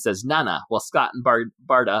nose and says, Nana, while Scott and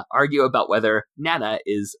Barda argue about whether Nana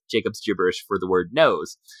is Jacob's gibberish for the word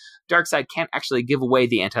nose. Darkseid can't actually give away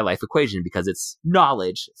the anti-life equation because it's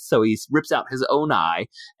knowledge, so he rips out his own eye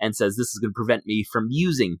and says, this is going to prevent me from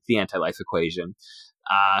using the anti-life equation.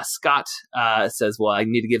 Scott says, well, I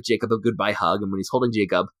need to give Jacob a goodbye hug, and when he's holding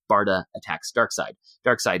Jacob, Barda attacks Darkseid.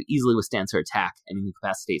 Darkseid easily withstands her attack and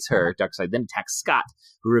incapacitates her. Darkseid then attacks Scott,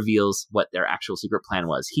 who reveals what their actual secret plan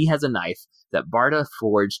was. He has a knife that Barda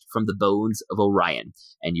forged from the bones of Orion,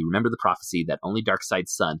 and you remember the prophecy that only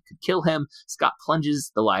Darkseid's son could kill him. Scott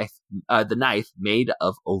plunges the knife made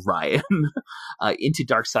of Orion into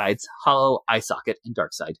Darkseid's hollow eye socket, and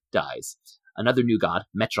Darkseid dies. Another new god,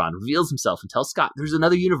 Metron, reveals himself and tells Scott there's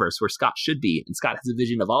another universe where Scott should be, and Scott has a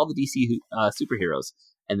vision of all the DC superheroes,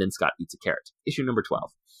 and then Scott eats a carrot. Issue number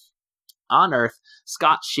 12. On Earth,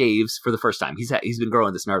 Scott shaves for the first time. He's been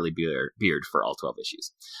growing this gnarly beard for all 12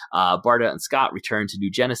 issues. Barda and Scott return to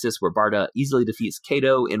New Genesis, where Barda easily defeats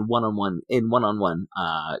Kato in one-on-one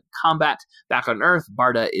combat. Back on Earth,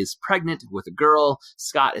 Barda is pregnant with a girl.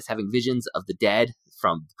 Scott is having visions of the dead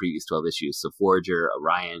from the previous 12 issues. So Forager,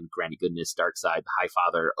 Orion, Granny Goodness, Darkseid, the High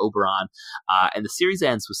Father, Oberon. And the series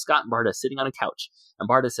ends with Scott and Barda sitting on a couch. And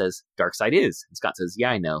Barda says, Darkseid is. And Scott says, yeah,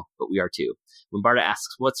 I know, but we are too. When Barda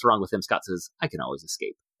asks what's wrong with him, Scott says, I can always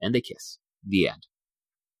escape. And they kiss. The end.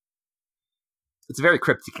 It's a very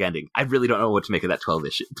cryptic ending. I really don't know what to make of that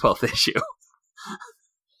 12th issue.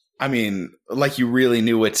 I mean, like you really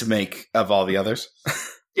knew what to make of all the others.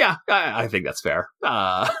 Yeah, I think that's fair.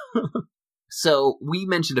 So we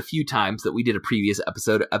mentioned a few times that we did a previous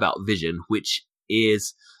episode about Vision, which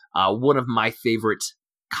is one of my favorite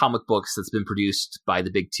comic books that's been produced by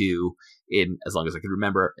the Big Two in as long as I can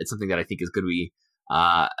remember. It's something that I think is going to be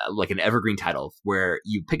like an evergreen title where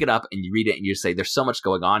you pick it up and you read it and you say, there's so much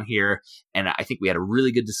going on here. And I think we had a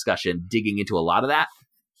really good discussion digging into a lot of that.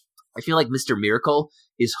 I feel like Mr. Miracle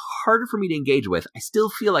is harder for me to engage with. I still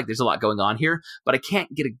feel like there's a lot going on here, but I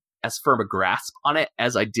can't get as firm a grasp on it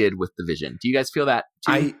as I did with the Vision. Do you guys feel that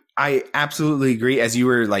too? I absolutely agree. As you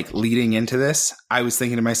were like leading into this, I was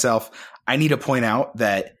thinking to myself, I need to point out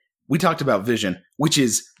that we talked about Vision, which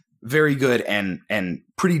is very good and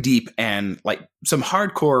pretty deep and like some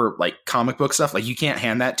hardcore like comic book stuff. Like you can't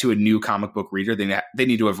hand that to a new comic book reader. They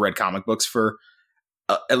need to have read comic books for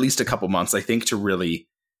at least a couple months, I think, to really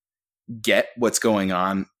get what's going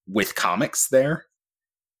on with comics there.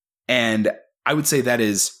 And I would say that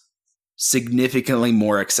is significantly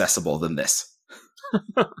more accessible than this.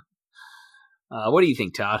 What do you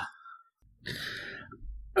think, Todd?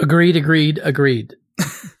 Agreed.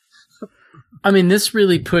 I mean, this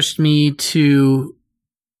really pushed me to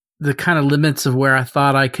the kind of limits of where I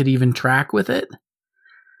thought I could even track with it.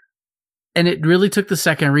 And it really took the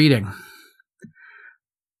second reading.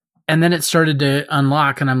 And then it started to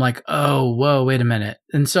unlock, and I'm like, oh, whoa, wait a minute.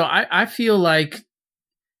 And so I feel like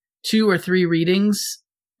 2 or 3 readings,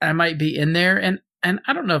 I might be in there. And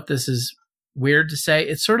I don't know if this is weird to say.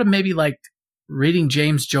 It's sort of maybe like reading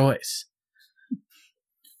James Joyce.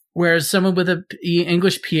 Whereas someone with an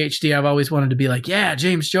English PhD, I've always wanted to be like, yeah,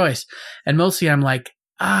 James Joyce. And mostly I'm like,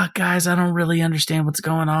 guys, I don't really understand what's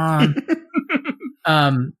going on.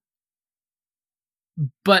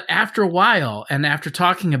 But after a while, and after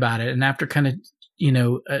talking about it, and after kind of,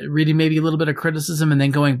 reading maybe a little bit of criticism and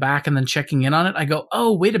then going back and then checking in on it, I go,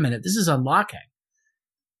 oh, wait a minute, this is unlocking.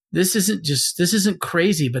 This isn't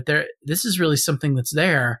crazy, but this is really something that's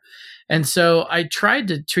there. And so I tried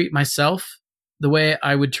to treat myself the way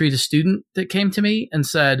I would treat a student that came to me and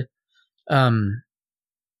said,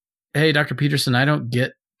 hey, Dr. Peterson, I don't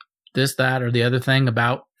get this, that, or the other thing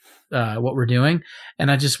about what we're doing. And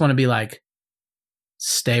I just want to be like,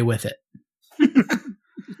 stay with it.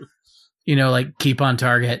 Like keep on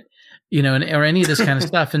target, or any of this kind of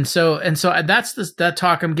stuff. And so that's that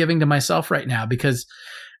talk I'm giving to myself right now, because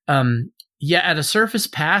at a surface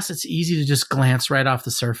pass, it's easy to just glance right off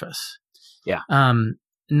the surface. Yeah.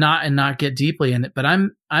 not get deeply in it. But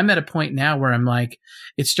I'm at a point now where I'm like,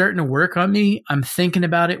 it's starting to work on me. I'm thinking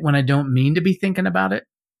about it when I don't mean to be thinking about it.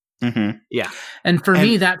 Mm-hmm. Yeah. And for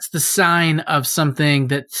me, that's the sign of something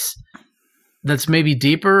that's maybe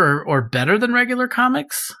deeper or better than regular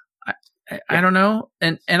comics. I don't know.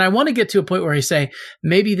 And I want to get to a point where I say,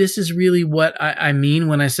 maybe this is really what I mean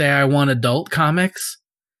when I say I want adult comics.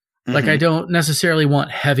 Mm-hmm. Like I don't necessarily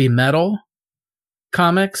want heavy metal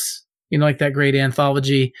comics, like that great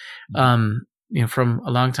anthology, from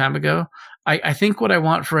a long time ago. I think what I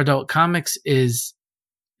want for adult comics is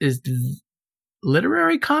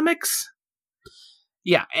literary comics.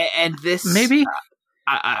 Yeah. And this, maybe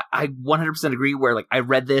I 100% agree where like I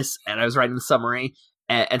read this and I was writing the summary.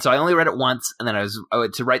 And so I only read it once, and then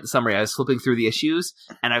to write the summary, I was flipping through the issues,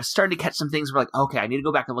 and I was starting to catch some things where like, okay, I need to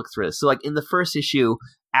go back and look through this. So like in the first issue,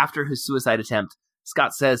 after his suicide attempt,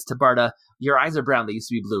 Scott says to Barda, "Your eyes are brown. They used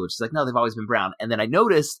to be blue." And she's like, "No, they've always been brown." And then I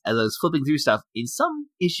noticed as I was flipping through stuff, in some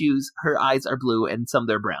issues, her eyes are blue, and some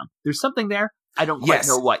they're brown. There's something there. I don't quite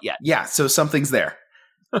know what yet. Yeah, so something's there.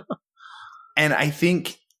 And I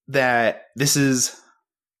think that this is,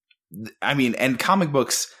 and comic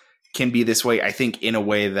books can be this way, I think, in a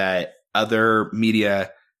way that other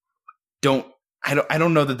media don't. I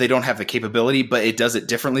don't know that they don't have the capability, but it does it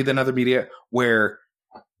differently than other media, where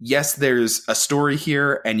yes, there's a story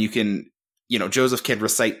here and you can, Joseph can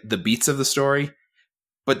recite the beats of the story,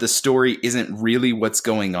 but the story isn't really what's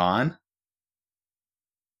going on.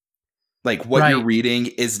 Like what you're reading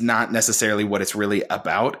is not necessarily what it's really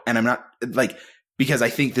about. And I'm not because I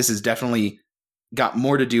think this has definitely got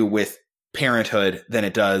more to do with parenthood than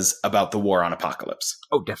it does about the war on apocalypse.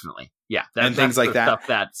 Oh, definitely. Yeah. And things like that. Stuff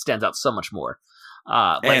that stands out so much more.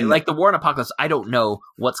 Like the war on apocalypse, I don't know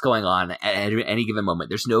what's going on at any given moment.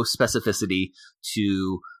 There's no specificity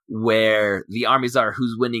to where the armies are,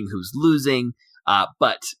 who's winning, who's losing.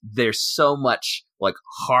 But there's so much like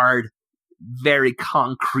hard, very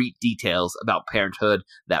concrete details about parenthood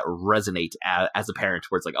that resonate as a parent,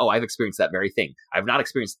 where it's like, oh, I've experienced that very thing. I've not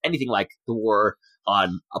experienced anything like the war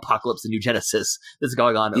on Apocalypse and New Genesis that's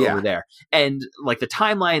going on over there. And like the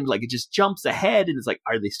timeline, like it just jumps ahead and it's like,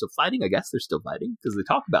 are they still fighting? I guess they're still fighting because they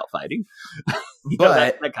talk about fighting.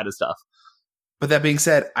 But that kind of stuff. But that being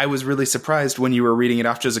said, I was really surprised when you were reading it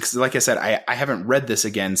off, Joseph, because like I said, I haven't read this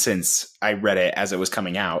again since I read it as it was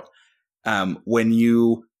coming out. When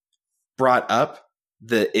you brought up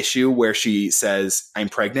the issue where she says, "I'm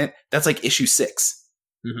pregnant," that's like issue 6.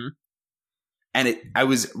 Mm-hmm. And I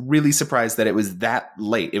was really surprised that it was that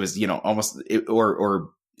late. It was, almost, or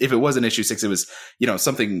if it wasn't issue 6, it was,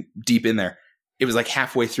 something deep in there. It was like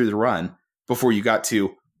halfway through the run before you got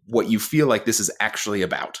to what you feel like this is actually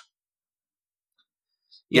about.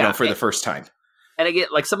 For the first time. And again,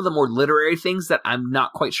 like some of the more literary things that I'm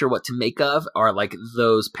not quite sure what to make of are like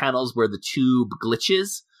those panels where the tube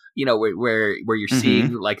glitches. Where you're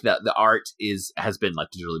seeing like the art has been like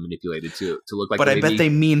digitally manipulated to look like. But I bet they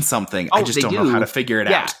mean something. I just don't know how to figure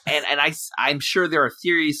it out. And I'm sure there are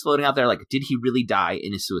theories floating out there like, did he really die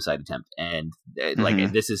in his suicide attempt? And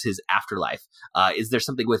and this is his afterlife. Is there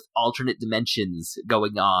something with alternate dimensions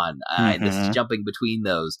going on? And this is jumping between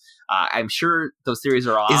those. I'm sure those theories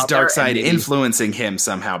are all. Is Darkseid influencing him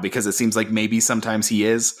somehow? Because it seems like maybe sometimes he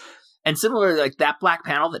is. And similarly, like that black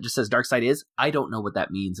panel that just says Darkseid is, I don't know what that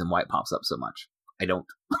means and why it pops up so much. I don't.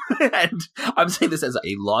 And I'm saying this as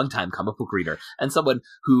a longtime comic book reader and someone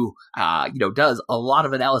who, does a lot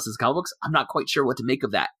of analysis of comic books. I'm not quite sure what to make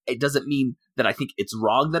of that. It doesn't mean that I think it's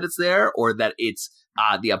wrong that it's there or that it's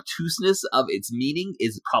the obtuseness of its meaning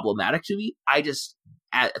is problematic to me. I just,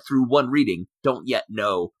 through one reading, don't yet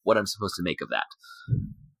know what I'm supposed to make of that.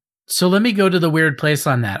 So let me go to the weird place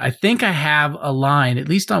on that. I think I have a line, at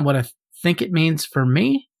least on what I think it means for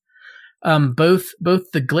me. Both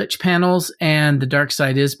the glitch panels and the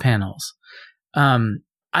Darkseid is panels.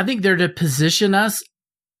 I think they're to position us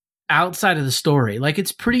outside of the story. Like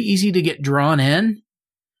it's pretty easy to get drawn in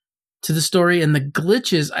to the story, and the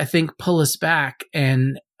glitches I think pull us back,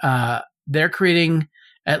 and they're creating,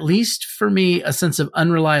 at least for me, a sense of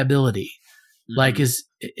unreliability. Like, is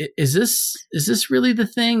this really the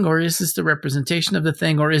thing, or is this the representation of the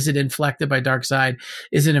thing, or is it inflected by Darkseid?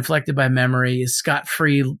 Is it inflected by memory? Is Scott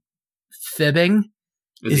Free fibbing?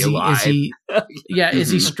 Is he alive? Is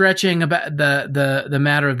he stretching about the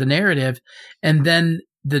matter of the narrative? And then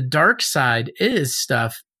the Darkseid is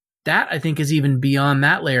stuff that I think is even beyond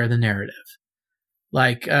that layer of the narrative.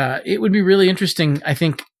 Like, it would be really interesting, I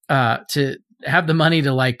think, to have the money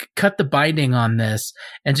to like cut the binding on this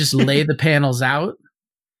and just lay the panels out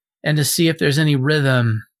and to see if there's any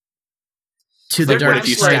rhythm to the Like, dark what if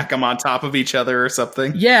you side. stack them on top of each other or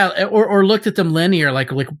something? Yeah, or looked at them linear, like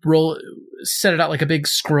set it out like a big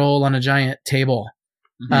scroll on a giant table,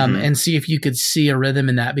 and see if you could see a rhythm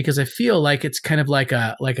in that. Because I feel like it's kind of like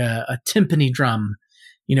a timpani drum,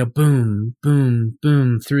 boom, boom,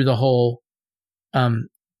 boom through the whole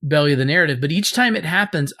belly of the narrative. But each time it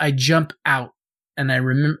happens, I jump out. And I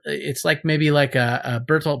remember it's like maybe like a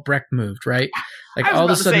Bertolt Brecht moved, right? Like I was all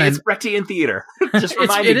about of a to sudden, say, it's Brechtian theater. Just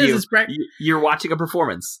reminding you're watching a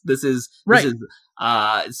performance. This is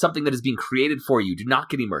something that is being created for you. Do not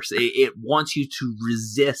get immersed. It wants you to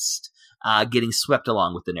resist getting swept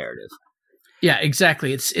along with the narrative. Yeah,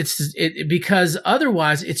 exactly. It's because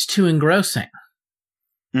otherwise it's too engrossing.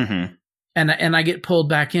 Mm-hmm. And I get pulled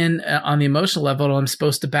back in on the emotional level. And I'm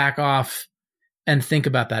supposed to back off and think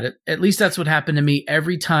about that. At least that's what happened to me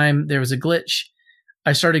every time there was a glitch.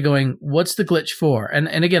 I started going, what's the glitch for? And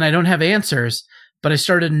again, I don't have answers, but I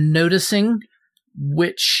started noticing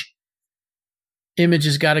which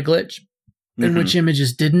images got a glitch and which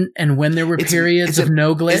images didn't, and when there were periods of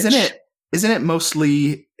no glitch. Isn't it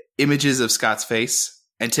mostly images of Scott's face,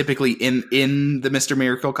 and typically in the Mr.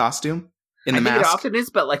 Miracle costume, in the mask? It often is,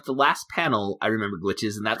 but like the last panel, I remember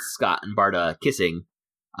glitches, and that's Scott and Barda kissing.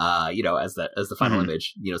 As the final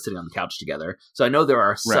image, sitting on the couch together. So I know there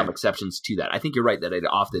are some exceptions to that. I think you're right that it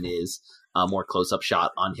often is a more close-up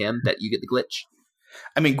shot on him that you get the glitch.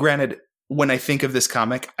 I mean, granted, when I think of this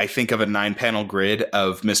comic, I think of a 9-panel grid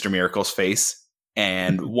of Mr. Miracle's face,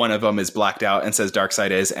 and one of them is blacked out and says Dark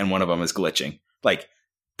Side is, and one of them is glitching. Like,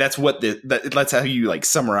 that's what that's how you like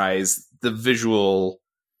summarize the visual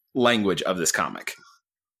language of this comic,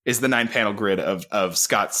 is the 9-panel grid of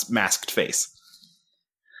Scott's masked face.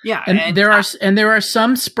 Yeah, and there are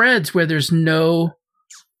some spreads where there's no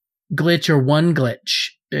glitch or one glitch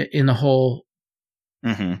in the whole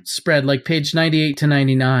spread, like page 98 to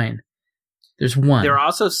 99. There's one. There are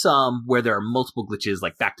also some where there are multiple glitches,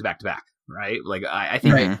 like back to back to back, right? Like I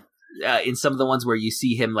think in some of the ones where you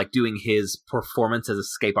see him like doing his performance as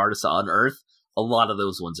escape artist on Earth, a lot of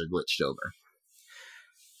those ones are glitched over.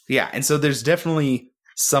 Yeah, and so there's definitely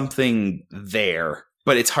something there,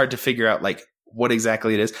 but it's hard to figure out like what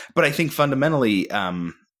exactly it is. But I think fundamentally,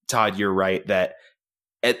 Todd, you're right that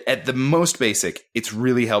at the most basic, it's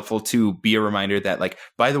really helpful to be a reminder that, like,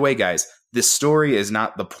 by the way, guys, this story is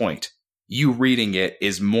not the point. You reading it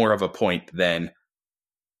is more of a point than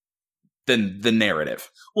the narrative.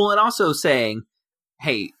 Well, and also saying,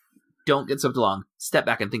 hey, don't get swept along. Step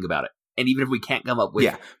back and think about it. And even if we can't come up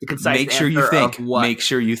with the concise make sure you think. What, make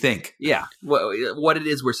sure you think. Yeah, what it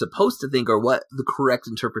is we're supposed to think, or what the correct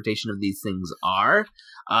interpretation of these things are.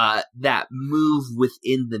 That move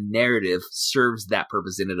within the narrative serves that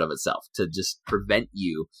purpose in and of itself, to just prevent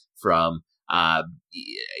you from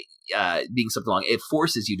being swept along. It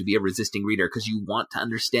forces you to be a resisting reader because you want to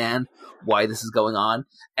understand why this is going on.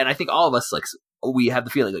 And I think all of us, like, we have the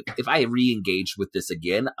feeling like if I re-engage with this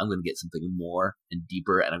again, I'm going to get something more and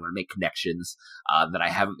deeper, and I'm going to make connections that I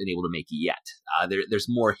haven't been able to make yet. There's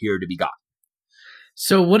more here to be got.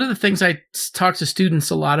 So one of the things I talk to students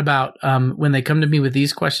a lot about when they come to me with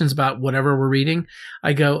these questions about whatever we're reading,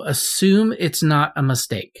 I go, assume it's not a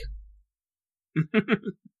mistake.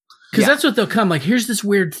 Because that's what they'll come, like, here's this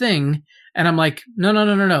weird thing. And I'm like, no.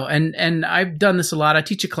 And I've done this a lot. I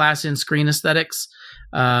teach a class in screen aesthetics.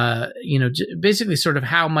 Basically sort of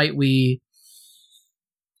how might we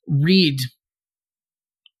read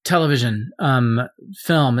television,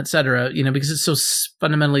 film, etc., because it's so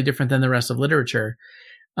fundamentally different than the rest of literature.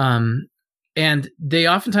 And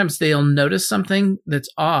they'll notice something that's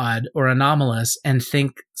odd or anomalous and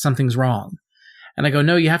think something's wrong. And I go,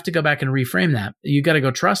 no, you have to go back and reframe that. You got to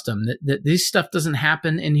go trust them. That this stuff doesn't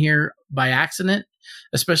happen in here by accident,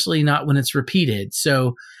 especially not when it's repeated.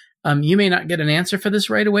 So you may not get an answer for this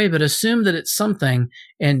right away, but assume that it's something,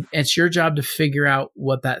 and it's your job to figure out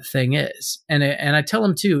what that thing is. And I tell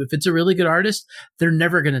them too, if it's a really good artist, they're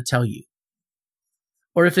never going to tell you.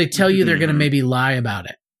 Or if they tell you, they're going to maybe lie about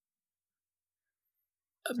it.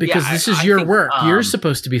 Because this is your work. You're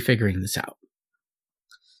supposed to be figuring this out.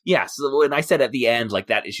 Yeah, so when I said at the end, like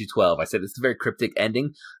that issue 12, I said it's a very cryptic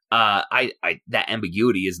ending. That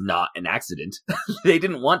ambiguity is not an accident. They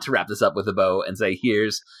didn't want to wrap this up with a bow and say,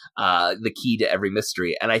 here's the key to every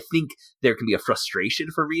mystery. And I think there can be a frustration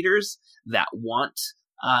for readers that want,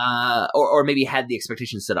 or maybe had the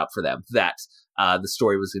expectation set up for them that the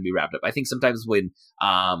story was going to be wrapped up. I think sometimes when,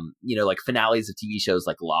 like finales of TV shows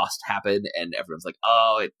like Lost happen and everyone's like,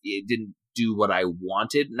 oh, it didn't do what I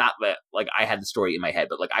wanted. Not that like I had the story in my head,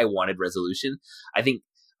 but like I wanted resolution. I think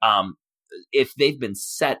if they've been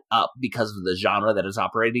set up because of the genre that it's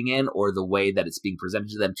operating in or the way that it's being presented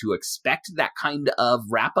to them to expect that kind of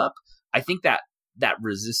wrap up, I think that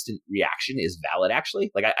resistant reaction is valid,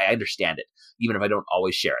 actually. Like, I understand it, even if I don't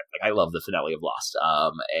always share it. Like, I love the finale of Lost,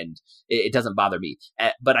 and it doesn't bother me.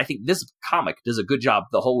 But I think this comic does a good job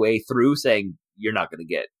the whole way through saying, you're not going to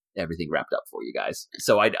get everything wrapped up for you guys.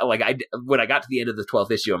 So when I got to the end of the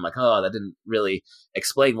 12th issue, I'm like, oh, that didn't really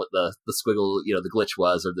explain what the squiggle, the glitch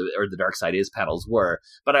was, or the Dark Side Is panels were.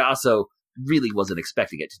 But I also really wasn't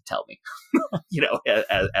expecting it to tell me,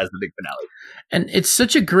 as the big finale. And it's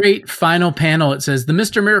such a great final panel. It says, the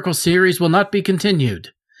Mr. Miracle series will not be continued.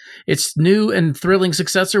 Its new and thrilling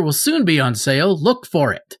successor will soon be on sale. Look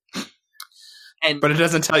for it. But it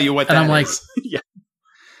doesn't tell you what that is. And I'm like, yeah.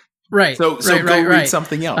 Right. So go read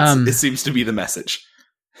something else. It seems to be the message.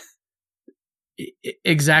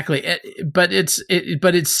 Exactly. But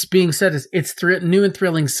it's being said as its new and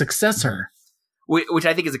thrilling successor. Which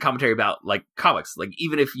I think is a commentary about, like, comics. Like,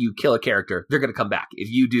 even if you kill a character, they're going to come back. If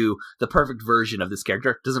you do the perfect version of this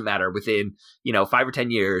character, doesn't matter. Within, 5 or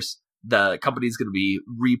 10 years, the company's going to be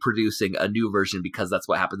reproducing a new version because that's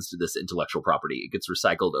what happens to this intellectual property. It gets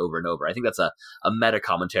recycled over and over. I think that's a meta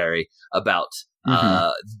commentary about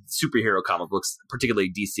superhero comic books, particularly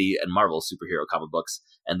DC and Marvel superhero comic books,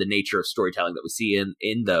 and the nature of storytelling that we see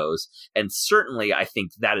in those. And certainly, I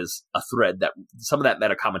think that is a thread that some of that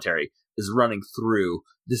meta commentary is running through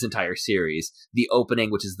this entire series. The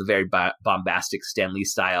opening, which is the very bombastic Stan Lee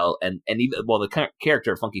style, and even, well, the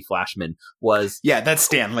character of Funky Flashman was... Yeah, that's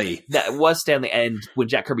Stan Lee. That was Stan Lee, and when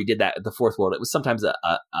Jack Kirby did that at the Fourth World, it was sometimes a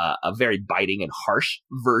very biting and harsh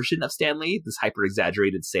version of Stan Lee, this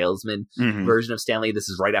hyper-exaggerated salesman version of Stan Lee. This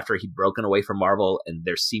is right after he'd broken away from Marvel, and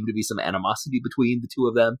there seemed to be some animosity between the two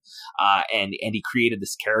of them, and he created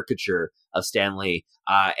this caricature of Stan Lee,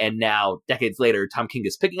 and now, decades later, Tom King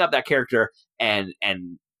is picking up that character and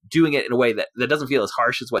doing it in a way that doesn't feel as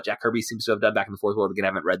harsh as what Jack Kirby seems to have done back in the Fourth World. Again, I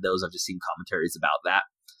haven't read those. I've just seen commentaries about that.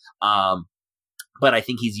 But I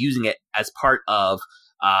think he's using it as part of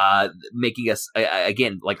making us,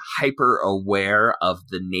 again, like, hyper aware of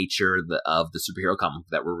the nature of the superhero comic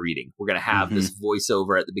that we're reading. We're going to have this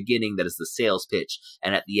voiceover at the beginning that is the sales pitch,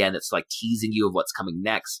 and at the end it's like teasing you of what's coming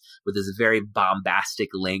next with this very bombastic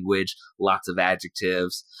language, lots of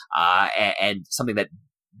adjectives, and something that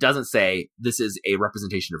doesn't say this is a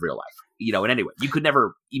representation of real life. In any way, you could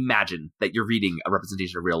never imagine that you're reading a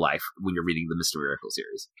representation of real life when you're reading the Mr. Miracle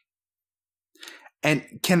series. And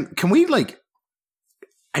can we, like,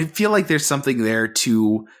 I feel like there's something there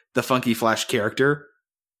to the Funky Flash character.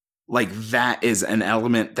 Like, that is an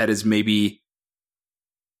element that is maybe,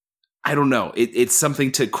 I don't know. It's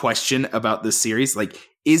something to question about this series. Like,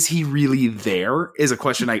 is he really there? Is a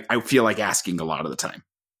question I feel like asking a lot of the time.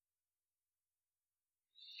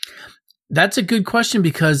 That's a good question,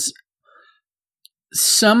 because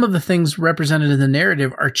some of the things represented in the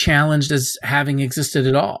narrative are challenged as having existed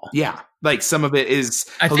at all. Yeah. Like, some of it is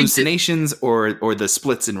hallucinations or the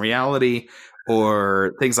splits in reality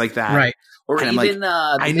or things like that. Right. Or and even,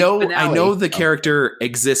 I know the character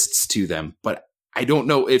exists to them, but I don't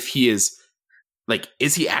know if he is, like,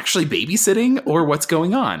 is he actually babysitting or what's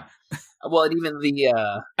going on? Well, and even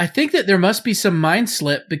the... I think that there must be some mind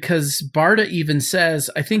slip, because Barda even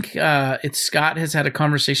says, I think it's Scott has had a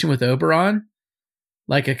conversation with Oberon,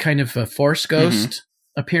 like a kind of a Force Ghost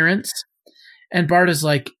appearance. And Barda's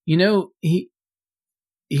like, he's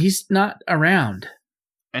not around.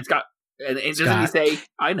 And Scott, and doesn't he say,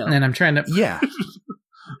 I know. And I'm trying to... Yeah.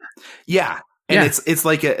 Yeah. And it's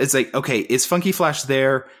like, okay, is Funky Flash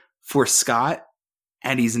there for Scott,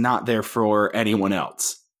 and he's not there for anyone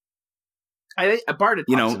else? I think Barda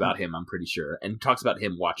talks about him, I'm pretty sure, and talks about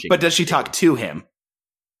him watching. But does she talk to him?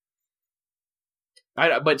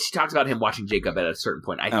 But she talks about him watching Jacob at a certain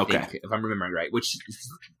point, I think, if I'm remembering right. Which,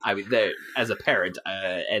 I mean, as a parent,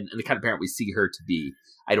 and the kind of parent we see her to be,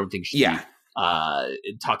 I don't think she'd be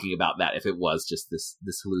talking about that if it was just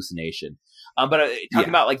this hallucination. But talking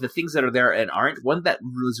about, like, the things that are there and aren't, one that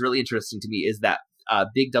was really interesting to me is that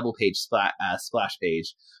big double page splash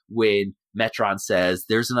page when Metron says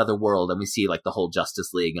there's another world, and we see, like, the whole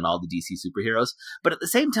Justice League and all the DC superheroes. But at the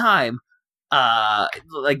same time,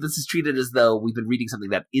 like, this is treated as though we've been reading something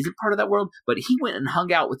that isn't part of that world, but he went and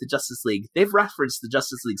hung out with the Justice League. They've referenced the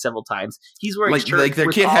Justice League several times. He's wearing shirts like their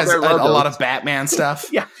with kid all has their a logos. lot of Batman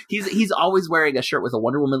stuff. Yeah, he's always wearing a shirt with a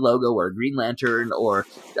Wonder Woman logo or a Green Lantern or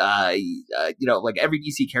like every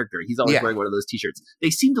DC character. He's always wearing one of those T-shirts. They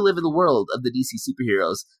seem to live in the world of the DC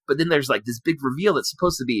superheroes, but then there's, like, this big reveal that's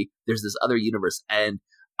supposed to be there's this other universe, and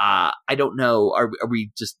I don't know. Are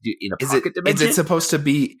we just in a pocket dimension? Is it supposed to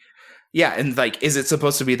be? Yeah, and like, is it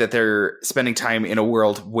supposed to be that they're spending time in a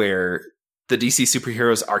world where the DC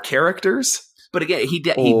superheroes are characters? But again, he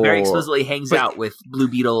very explicitly hangs out with Blue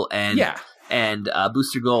Beetle and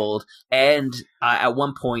Booster Gold, and at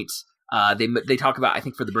one point they talk about, I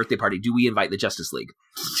think for the birthday party, do we invite the Justice League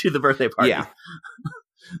to the birthday party? Yeah.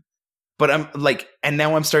 But I'm like, and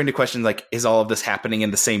now I'm starting to question, like, is all of this happening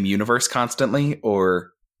in the same universe constantly,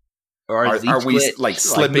 or are we like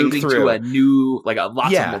slipping through to a new, like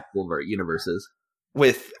lots of multiple universes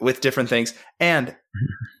with different things? And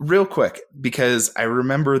real quick, because I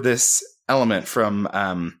remember this element from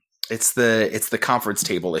it's the conference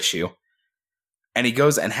table issue, and he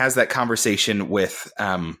goes and has that conversation with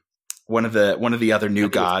one of the other new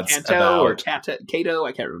gods about Kato.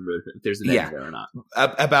 I can't remember if there's a name there or not.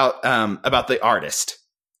 About the artist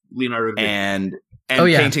Leonardo and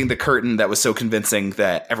painting the curtain that was so convincing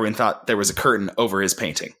that everyone thought there was a curtain over his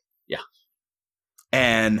painting. Yeah,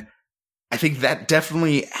 and I think that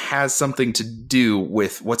definitely has something to do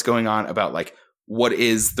with what's going on about, like, what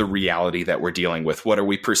is the reality that we're dealing with? What are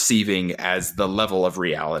we perceiving as the level of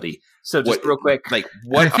reality? So just real quick, like,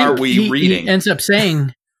 what are we reading? He ends up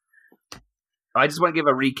saying, I just want to give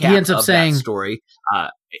a recap of that story.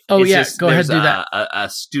 Go ahead, do that. A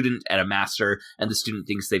student and a master, and the student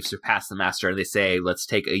thinks they've surpassed the master, and they say, let's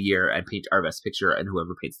take a year and paint our best picture, and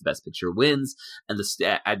whoever paints the best picture wins. And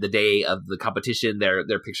at the day of the competition,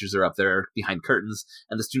 their pictures are up there behind curtains,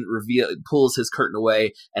 and the student pulls his curtain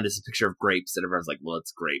away, and it's a picture of grapes, and everyone's like, well,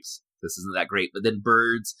 it's grapes. This isn't that great. But then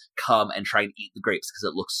birds come and try and eat the grapes because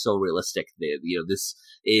it looks so realistic. This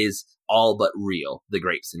is all but real, the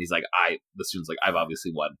grapes. And he's like, the student's like, I've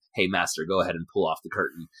obviously won. Hey, master, go ahead and pull off the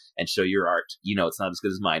curtain and show your art. It's not as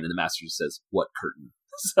good as mine. And the master just says, what curtain?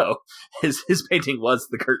 So his painting was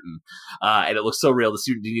the curtain. And it looks so real. The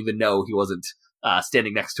student didn't even know he wasn't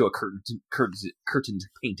standing next to a curtained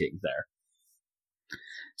painting there.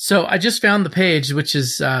 So I just found the page, which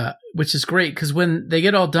is great, because when they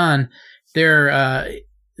get all done, they're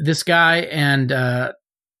this guy and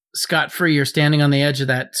Scott Free are standing on the edge of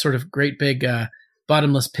that sort of great big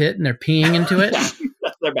bottomless pit, and they're peeing into it. That's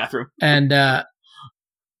their bathroom. And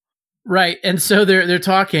right, and so they're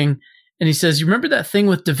talking, and he says, "You remember that thing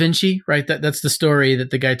with Da Vinci, right? That's the story that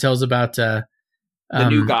the guy tells about." The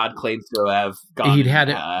new god claims to have had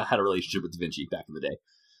a relationship with Da Vinci back in the day.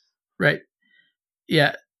 Right.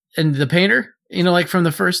 Yeah. And the painter, like from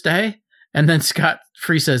the first day. And then Scott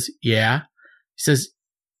Free says, yeah. He says,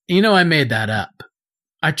 I made that up.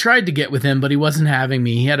 I tried to get with him, but he wasn't having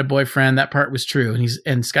me. He had a boyfriend. That part was true.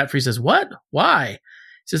 And Scott Free says, what? Why? He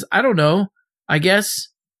says, I don't know. I guess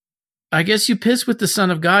you piss with the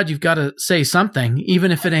Son of God. You've got to say something,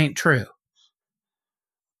 even if it ain't true.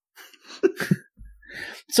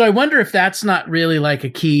 So I wonder if that's not really like a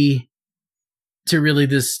key to really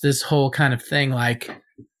this whole kind of thing. Like,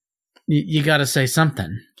 you got to say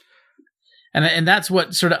something. And that's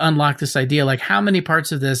what sort of unlocked this idea. Like, how many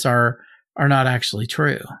parts of this are not actually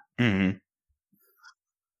true? Mm-hmm.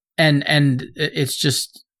 And it's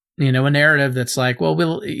just, a narrative that's like, well,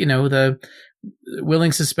 the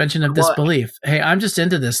willing suspension of disbelief. Hey, I'm just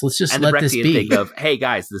into this. Let's just let this be. Thing of, hey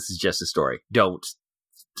guys, this is just a story. Don't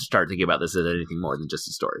start thinking about this as anything more than just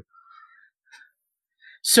a story.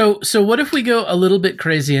 So what if we go a little bit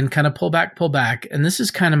crazy and kind of pull back? And this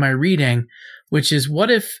is kind of my reading, which is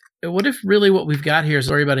what if really what we've got here is a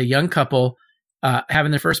story about a young couple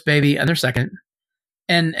having their first baby and their second.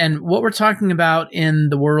 And what we're talking about in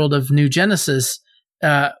the world of New Genesis,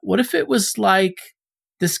 what if it was like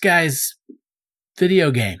this guy's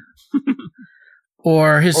video game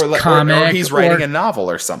or his comic, or he's writing a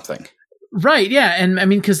novel or something. Right, yeah, and I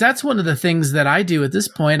mean, because that's one of the things that I do at this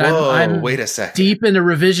point. I'm wait a second. Deep in a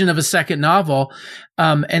revision of a second novel,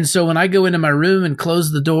 and so when I go into my room and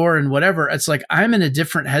close the door and whatever, it's like I'm in a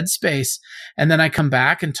different headspace, and then I come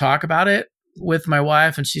back and talk about it with my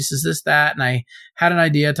wife, and she says this, that, and I had an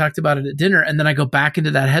idea, talked about it at dinner, and then I go back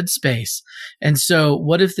into that headspace. And so,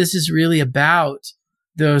 what if this is really about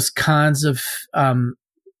those kinds of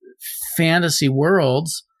fantasy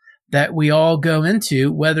worlds that we all go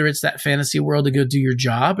into, whether it's that fantasy world to go do your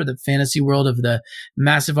job or the fantasy world of the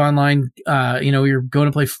massive online, you're going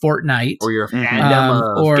to play Fortnite. Or your fandom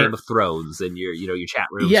of Game of Thrones and your chat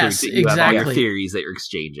room. Yes, so you exactly. have all your theories that you're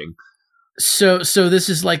exchanging. So this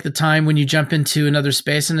is like the time when you jump into another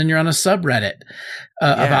space and then you're on a subreddit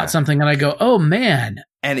about something and I go, oh man.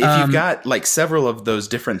 And if you've got like several of those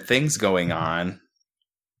different things going on,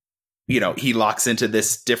 he locks into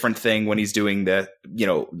this different thing when he's doing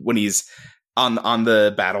when he's on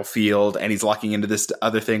the battlefield, and he's locking into this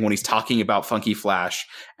other thing when he's talking about Funky Flash,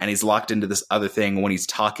 and he's locked into this other thing when he's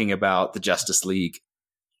talking about the Justice League.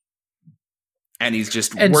 and he's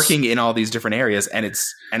just working in all these different areas, and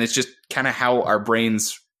it's just kind of how our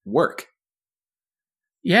brains work.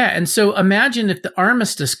 Yeah, and so imagine if the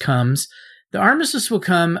armistice comes. The armistice will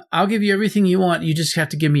come, I'll give you everything you want, you just have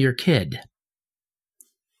to give me your kid.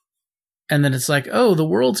 And then it's like, oh, the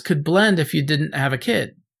worlds could blend if you didn't have a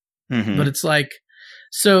kid. Mm-hmm. But it's like,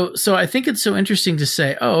 so I think it's so interesting to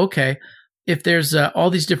say, oh, okay, if there's all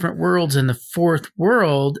these different worlds and the fourth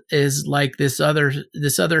world is like this other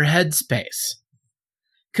headspace.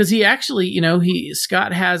 Because he actually,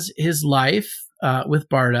 Scott has his life with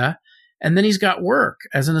Barda, and then he's got work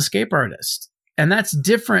as an escape artist. And that's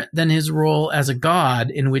different than his role as a god,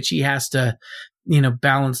 in which he has to,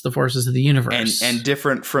 balance the forces of the universe. And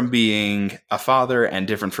different from being a father, and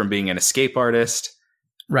different from being an escape artist.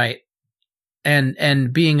 Right.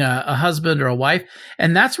 And being a husband or a wife.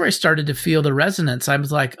 And that's where I started to feel the resonance. I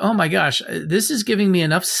was like, oh my gosh, this is giving me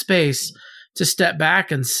enough space to step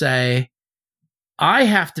back and say, I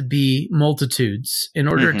have to be multitudes in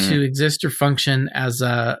order to exist or function as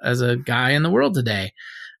a guy in the world today.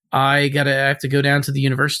 I have to go down to the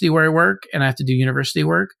university where I work, and I have to do university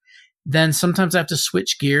work. Then sometimes I have to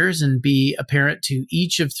switch gears and be a parent to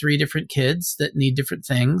each of 3 different kids that need different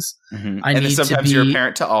things. Mm-hmm. And then sometimes you're a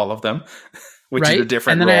parent to all of them, which is a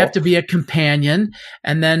different And then role. I have to be a companion.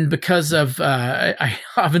 And then because of, I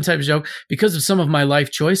oftentimes joke, because of some of my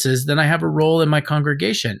life choices, then I have a role in my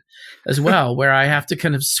congregation as well, where I have to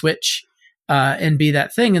kind of switch and be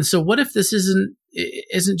that thing. And so what if this isn't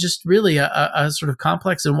just really a sort of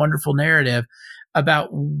complex and wonderful narrative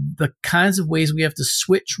about the kinds of ways we have to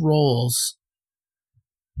switch roles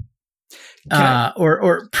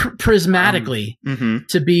prismatically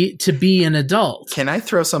to be an adult. Can I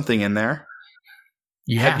throw something in there?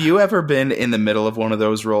 Yeah. Have you ever been in the middle of one of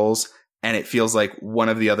those roles and it feels like one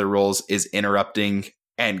of the other roles is interrupting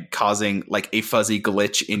and causing like a fuzzy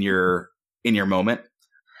glitch in your moment?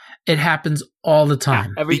 It happens all the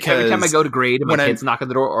time. Every time I go to grade and my kids knock on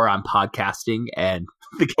the door, or I'm podcasting and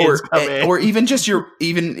the kids come in. Or even just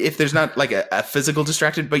even if there's not like a physical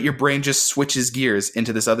distraction, but your brain just switches gears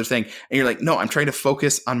into this other thing. And you're like, no, I'm trying to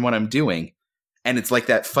focus on what I'm doing. And it's like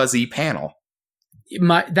that fuzzy panel.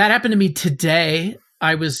 That happened to me today.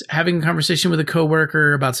 I was having a conversation with a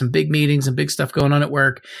coworker about some big meetings and big stuff going on at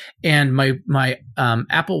work. And my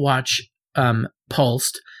Apple Watch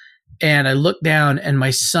pulsed. And I looked down, and my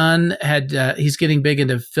son he's getting big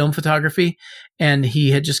into film photography, and he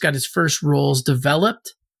had just got his first rolls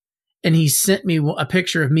developed, and he sent me a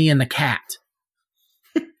picture of me and the cat.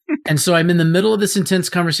 And so I'm in the middle of this intense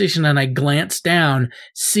conversation, and I glance down,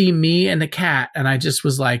 see me and the cat, and I just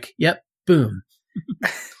was like, yep, boom.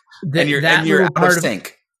 And you're out of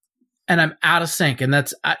sync. And I'm out of sync. And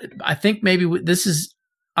I think maybe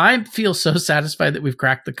I feel so satisfied that we've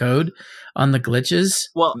cracked the code on the glitches.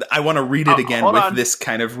 Well, I want to read it again with this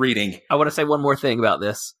kind of reading. I want to say one more thing about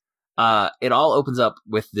this. It all opens up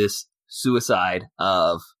with this suicide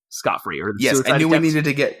of Scott Free. Yes, I knew we needed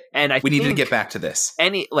to get back to this.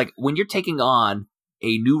 When you're taking on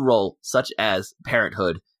a new role such as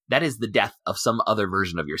parenthood, that is the death of some other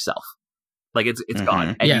version of yourself. Like it's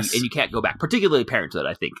gone, and you can't go back. Particularly parenthood,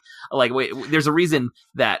 I think. Like there's a reason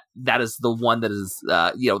that is the one that is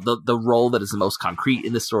the role that is the most concrete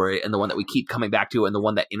in the story, and the one that we keep coming back to, and the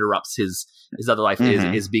one that interrupts his other life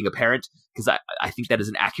is being a parent. Because I think that is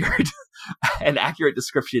an accurate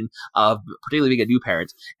description of particularly being a new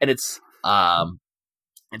parent, and it's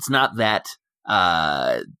not that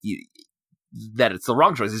that it's the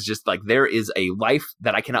wrong choice. It's just like there is a life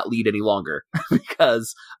that I cannot lead any longer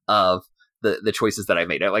because of the choices that I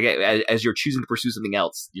made. Like as you're choosing to pursue something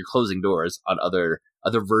else, you're closing doors on other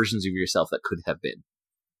versions of yourself that could have been.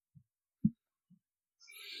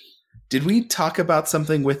 Did we talk about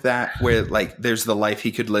something with that where like there's the life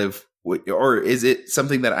he could live, or is it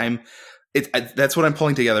something that that's what I'm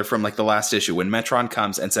pulling together from like the last issue when Metron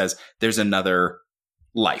comes and says there's another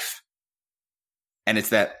life, and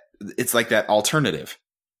it's like that alternative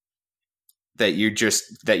that you're just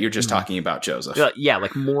talking about, Joseph. Yeah,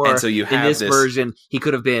 like more. And so you have in this version, he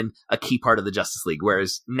could have been a key part of the Justice League,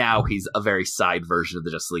 whereas now he's a very side version of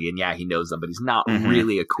the Justice League, and yeah, he knows them, but he's not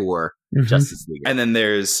really a core Justice League. And then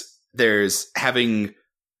there's having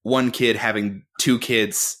one kid, having 2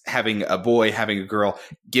 kids, having a boy, having a girl,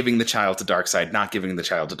 giving the child to Darkseid, not giving the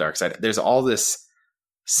child to Darkseid. There's all this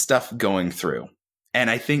stuff going through,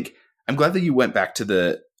 and I think I'm glad that you went back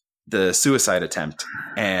to the suicide attempt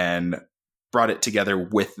and brought it together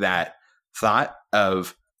with that thought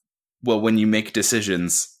of, well, when you make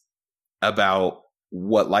decisions about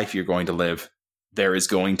what life you're going to live, there is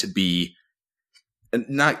going to be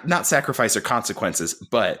not sacrifice or consequences,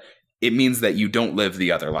 but it means that you don't live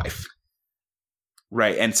the other life.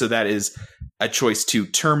 Right. And so that is a choice to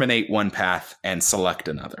terminate one path and select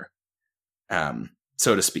another,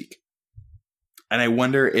 so to speak. And I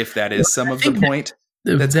wonder if that is some of the point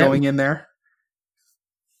that's going in there.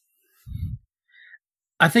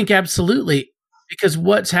 I think absolutely, because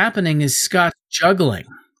what's happening is Scott's juggling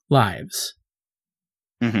lives.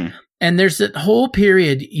 Mm-hmm. And there's that whole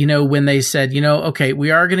period, when they said, okay,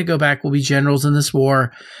 we are going to go back. We'll be generals in this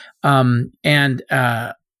war.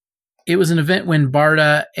 It was an event when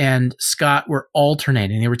Barda and Scott were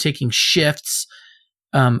alternating. They were taking shifts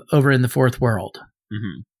over in the Fourth World.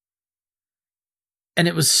 Mm-hmm. And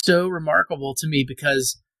it was so remarkable to me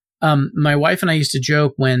because my wife and I used to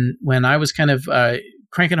joke when I was kind of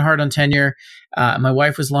cranking hard on tenure. My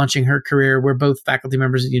wife was launching her career. We're both faculty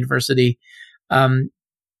members at the university.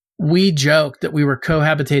 We joked that we were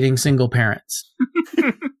cohabitating single parents.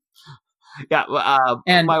 Yeah,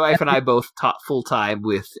 and my wife and I both taught full time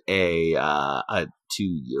with a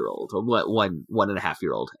 2-year-old or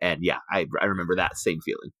 1.5-year-old, and yeah, I remember that same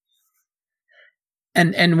feeling.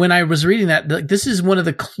 And when I was reading that, this is one of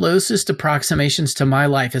the closest approximations to my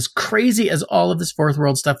life. As crazy as all of this Fourth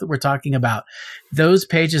World stuff that we're talking about, those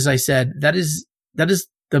pages, I said, that is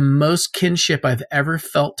the most kinship I've ever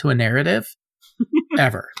felt to a narrative,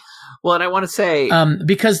 ever. Well, and I want to say,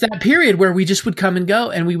 because that period where we just would come and go,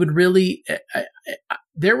 and we would really,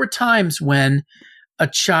 there were times when a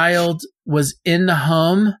child was in the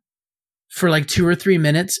home for like 2 or 3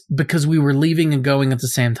 minutes because we were leaving and going at the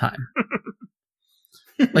same time.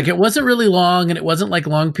 Like it wasn't really long, and it wasn't like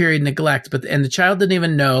long period neglect, and the child didn't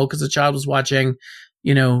even know because the child was watching,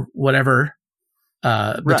 whatever,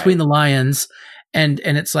 Between the Lions. And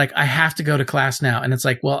it's like, I have to go to class now. And it's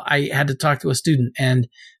like, well, I had to talk to a student, and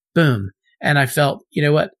boom. And I felt,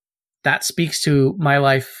 what? That speaks to my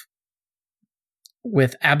life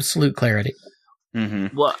with absolute clarity.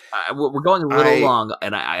 Mm-hmm. Well, we're going a little long,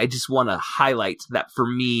 and I just want to highlight that for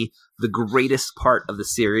me, the greatest part of the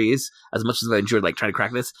series, as much as I enjoyed like trying to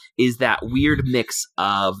crack this, is that weird mix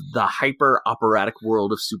of the hyper operatic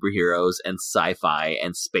world of superheroes and sci-fi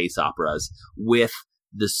and space operas with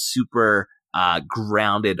the super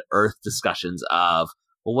grounded Earth discussions of,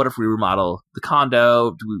 well, what if we remodel the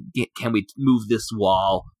condo? Can we move this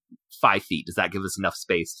wall 5 feet? Does that give us enough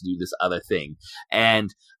space to do this other thing?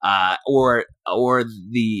 And or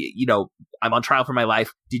the I'm on trial for my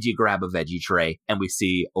life. Did you grab a veggie tray? And we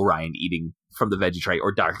see Orion eating from the veggie tray,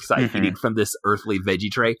 or Darkseid eating from this earthly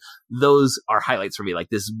veggie tray. Those are highlights for me, like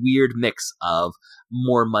this weird mix of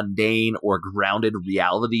more mundane or grounded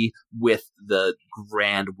reality with the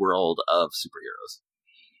grand world of superheroes.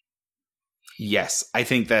 Yes, I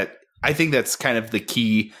think that's kind of the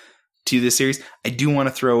key to this series. I do want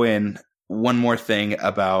to throw in one more thing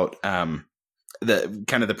about the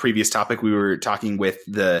kind of the previous topic we were talking with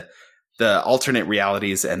the alternate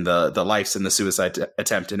realities and the lives and the suicide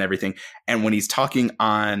attempt and everything. And when he's talking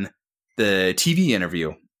on the TV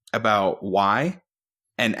interview about why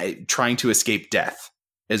and trying to escape death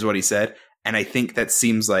is what he said. And I think that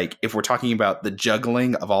seems like if we're talking about the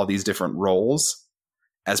juggling of all these different roles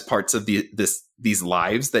as parts of these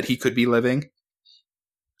lives that he could be living,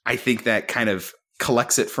 I think that kind of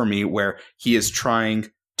collects it for me, where he is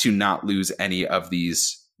trying to not lose any of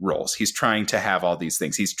these roles. He's trying to have all these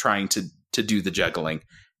things. He's trying to do the juggling,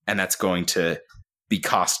 and that's going to be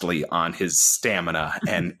costly on his stamina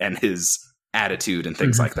and his attitude and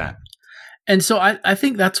things like that. And so I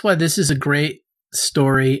think that's why this is a great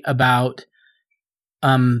story about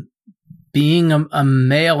being a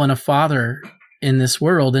male and a father in this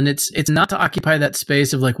world. And it's not to occupy that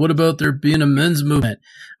space of like, what about there being a men's movement?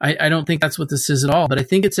 I don't think that's what this is at all, but I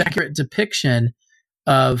think it's an accurate depiction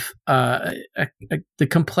of the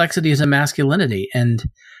complexities of masculinity. And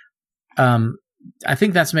I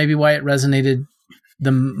think that's maybe why it resonated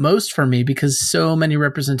the most for me, because so many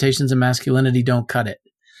representations of masculinity don't cut it.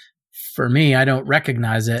 For me, I don't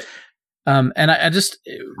recognize it. And I just,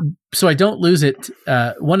 so I don't lose it.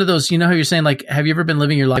 One of those, how you're saying, like, have you ever been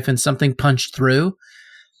living your life and something punched through?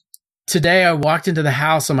 Today I walked into the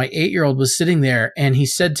house and my 8-year-old was sitting there and he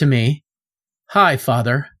said to me, "Hi,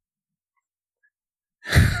 Father."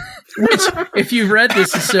 Which, if you've read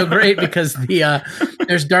this, is so great because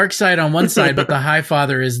there's Darkseid on one side, but the High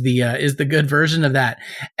Father is the good version of that.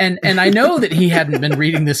 And I know that he hadn't been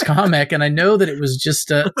reading this comic, and I know that it was just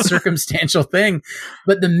a circumstantial thing.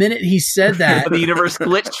 But the minute he said that, the universe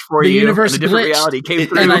glitched for the you. Universe and a different glitched, reality came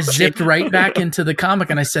through. and I zipped right back into the comic,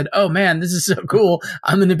 and I said, "Oh man, this is so cool!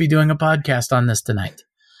 I'm going to be doing a podcast on this tonight."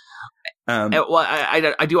 Well,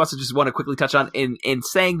 I do also just want to quickly touch on in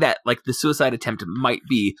saying that like the suicide attempt might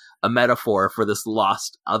be a metaphor for this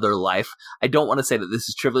lost other life. I don't want to say that this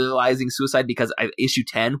is trivializing suicide, because issue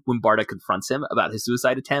 10, when Barda confronts him about his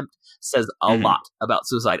suicide attempt, says a lot about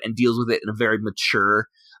suicide and deals with it in a very mature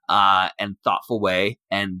and thoughtful way,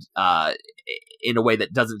 and in a way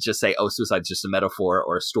that doesn't just say, oh, suicide's just a metaphor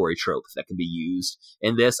or a story trope that can be used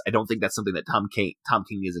in this. I don't think that's something that Tom King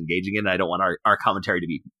is engaging in, and I don't want our commentary to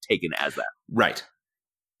be taken as that. Right.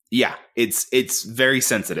 Yeah, it's very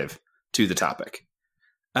sensitive to the topic.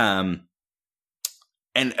 And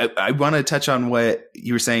I want to touch on what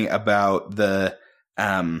you were saying about the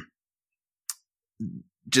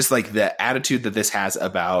just like the attitude that this has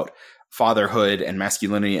about fatherhood and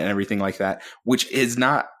masculinity and everything like that, which is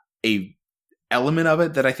not a element of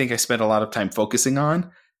it that I think I spent a lot of time focusing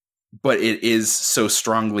on, but it is so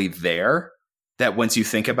strongly there that once you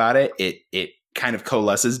think about it, it kind of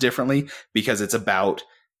coalesces differently, because it's about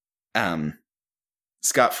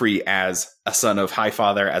Scott Free as a son of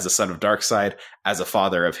Highfather, as a son of Darkseid, as a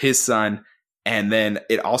father of his son, and then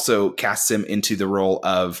it also casts him into the role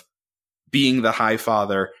of being the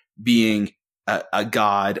Highfather, being a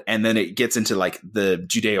god, and then it gets into like the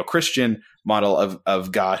Judeo-Christian model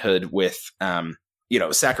of godhood with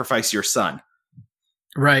sacrifice your son,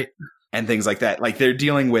 right, and things like that. Like they're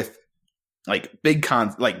dealing with like big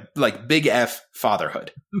like big F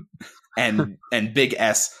fatherhood and big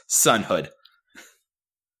S sonhood.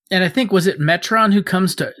 And I think, was it Metron who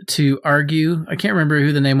comes to argue? I can't remember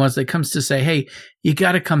who the name was that comes to say, hey, you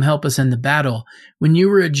got to come help us in the battle. When you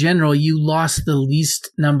were a general, you lost the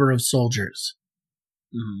least number of soldiers.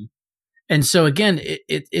 Mm-hmm. And so again,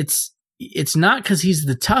 it's not because he's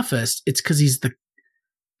the toughest. It's because he's the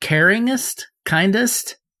caringest,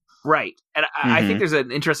 kindest. Right. And I think there's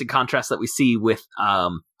an interesting contrast that we see with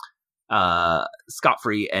Scott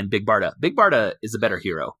Free and Big Barda. Big Barda is a better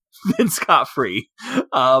hero than Scott Free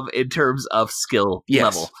in terms of skill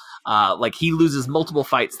level. Like he loses multiple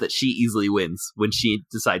fights that she easily wins when she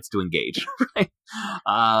decides to engage. Right?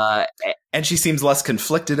 And she seems less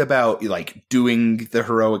conflicted about like doing the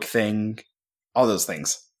heroic thing, all those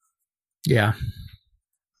things. Yeah.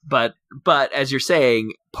 But as you're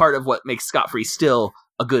saying, part of what makes Scott Free still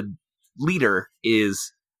a good leader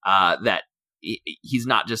is that he's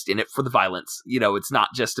not just in it for the violence. It's not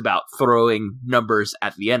just about throwing numbers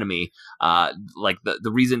at the enemy. Like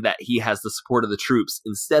the reason that he has the support of the troops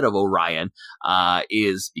instead of Orion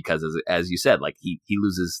is because, as you said, like he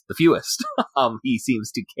loses the fewest. He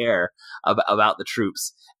seems to care about the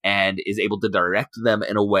troops and is able to direct them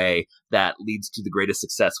in a way that leads to the greatest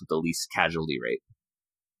success with the least casualty rate.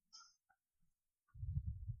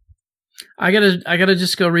 I gotta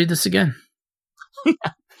just go read this again.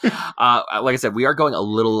 Like I said, we are going a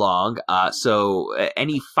little long. So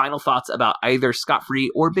any final thoughts about either Scott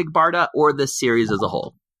Free or Big Barda or this series as a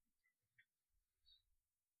whole?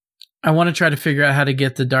 I want to try to figure out how to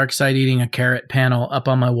get the Darkseid eating a carrot panel up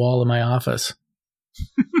on my wall in my office.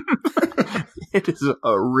 It is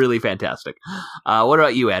really fantastic. What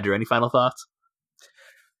about you, Andrew? Any final thoughts?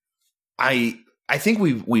 I think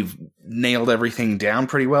we've nailed everything down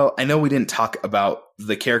pretty well. I know we didn't talk about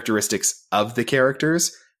the characteristics of the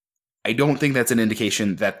characters. I don't think that's an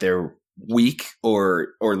indication that they're weak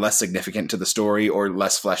or less significant to the story or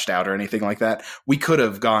less fleshed out or anything like that. We could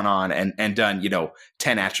have gone on and done,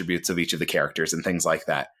 10 attributes of each of the characters and things like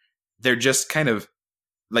that. They're just kind of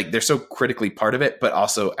like, they're so critically part of it, but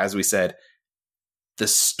also, as we said, the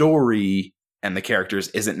story and the characters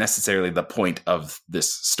isn't necessarily the point of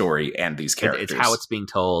this story and these characters. It's how it's being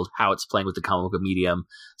told, how it's playing with the comic book medium,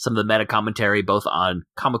 some of the meta commentary, both on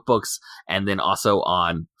comic books and then also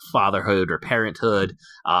on fatherhood or parenthood,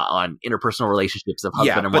 on interpersonal relationships of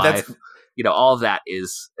husband and wife. All of that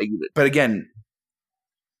is. But again,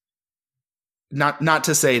 not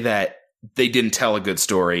to say that they didn't tell a good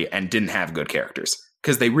story and didn't have good characters.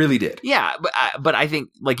 Because they really did. Yeah, but I think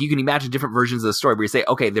like you can imagine different versions of the story where you say,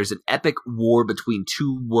 okay, there's an epic war between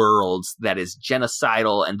two worlds that is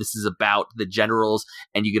genocidal, and this is about the generals,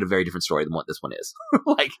 and you get a very different story than what this one is.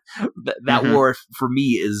 Like that war for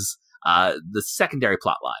me is the secondary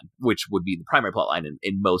plot line, which would be the primary plot line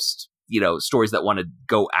in most stories that want to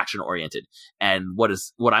go action oriented. And what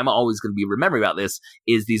I'm always going to be remembering about this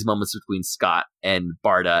is these moments between Scott and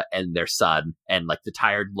Barda and their son, and like the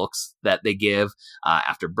tired looks that they give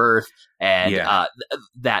after birth, and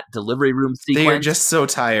that delivery room sequence. They are just so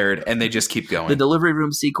tired, and they just keep going. The delivery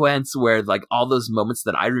room sequence where like all those moments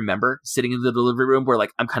that I remember sitting in the delivery room where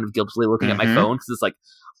like I'm kind of guiltily looking at my phone because it's like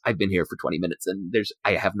I've been here for 20 minutes and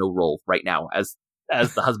I have no role right now as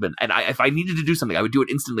as the husband. And if I needed to do something, I would do it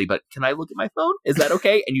instantly. But can I look at my phone? Is that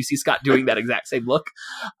okay? And you see Scott doing that exact same look,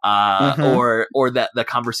 or that the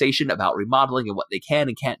conversation about remodeling and what they can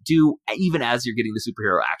and can't do, even as you're getting the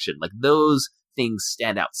superhero action. Like those things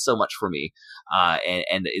stand out so much for me,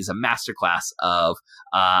 and is a masterclass of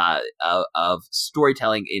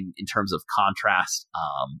storytelling in terms of contrast,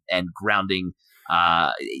 and grounding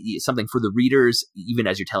something for the readers, even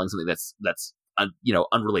as you're telling something that's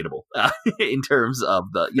unrelatable in terms of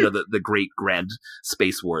the great grand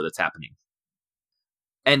space war that's happening.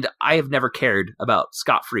 And I have never cared about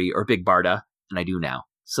Scott Free or Big Barda, and I do now.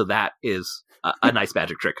 So that is a nice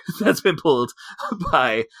magic trick that's been pulled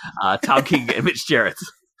by Tom King and Mitch Jarrett.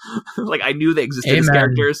 Like I knew they existed as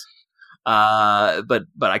characters, but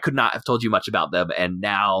I could not have told you much about them, and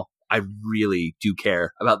now I really do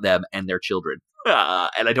care about them and their children.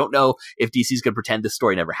 And I don't know if DC is going to pretend this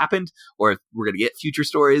story never happened, or if we're going to get future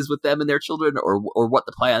stories with them and their children, or what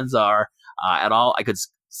the plans are at all. I could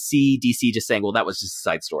see DC just saying, "Well, that was just a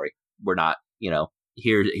side story. We're not,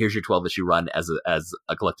 here's your 12-issue run as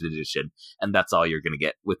a collected edition, and that's all you're going to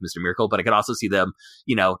get with Mr. Miracle." But I could also see them,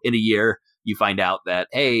 in a year, you find out that,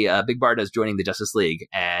 hey, Big Barda is joining the Justice League,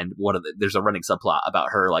 and there's a running subplot about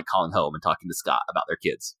her like calling home and talking to Scott about their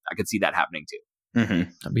kids. I could see that happening too. Mm-hmm.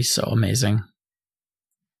 That'd be so amazing.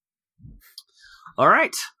 All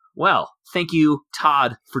right. Well, thank you,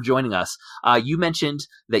 Todd, for joining us. You mentioned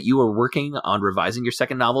that you were working on revising your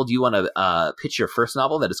second novel. Do you want to pitch your first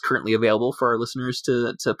novel that is currently available for our listeners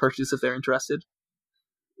to purchase if they're interested?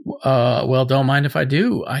 Well, don't mind if I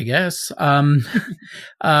do, I guess.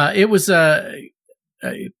 It was a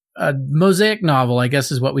mosaic novel, I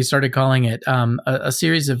guess is what we started calling it. A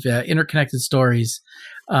series of interconnected stories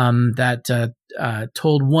that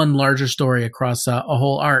told one larger story across a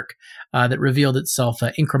whole arc that revealed itself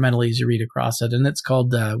incrementally as you read across it. And it's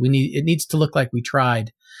called It Needs to Look Like We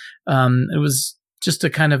Tried. It was just a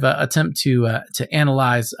kind of attempt to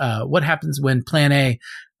analyze what happens when Plan A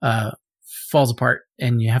falls apart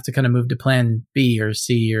and you have to kind of move to Plan B or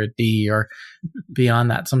C or D or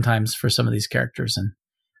beyond that sometimes for some of these characters.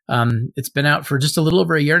 And it's been out for just a little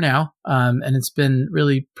over a year now, and it's been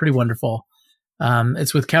really pretty wonderful.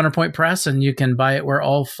 It's with Counterpoint Press, and you can buy it where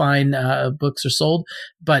all fine books are sold,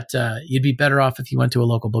 but you'd be better off if you went to a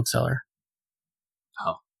local bookseller.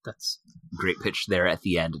 Oh, that's a great pitch there at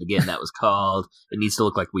the end. And again, that was called It Needs to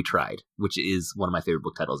Look Like We Tried, which is one of my favorite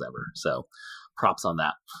book titles ever. So props on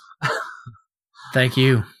that. Thank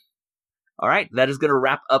you. All right, that is going to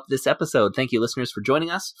wrap up this episode. Thank you, listeners, for joining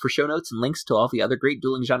us. For show notes and links to all the other great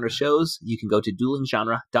Dueling Genre shows, you can go to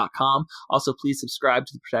duelinggenre.com. Also, please subscribe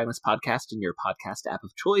to the Protagonist Podcast in your podcast app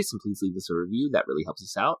of choice, and please leave us a review. That really helps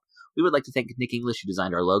us out. We would like to thank Nick English, who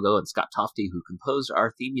designed our logo, and Scott Tofty, who composed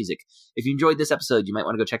our theme music. If you enjoyed this episode, you might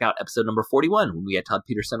want to go check out episode number 41, when we had Todd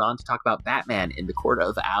Peterson on to talk about Batman in the Court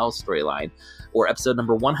of Owls storyline, or episode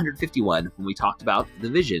number 151, when we talked about the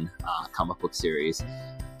Vision comic book series.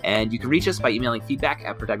 And you can reach us by emailing feedback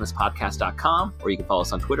at protagonistpodcast.com, or you can follow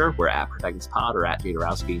us on Twitter. We're at protagonistpod or at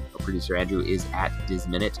Jadorowski. Our producer Andrew is at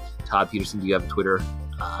DizMinute. Todd Peterson, do you have a Twitter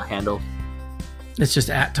handle? It's just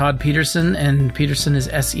at Todd Peterson, and Peterson is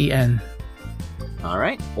SEN. All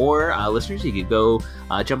right. Or listeners, you can go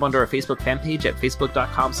jump onto our Facebook fan page at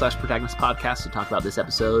facebook.com/protagonistpodcast to talk about this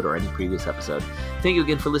episode or any previous episode. Thank you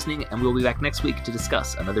again for listening, and we'll be back next week to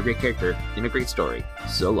discuss another great character in a great story.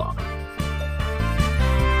 So long.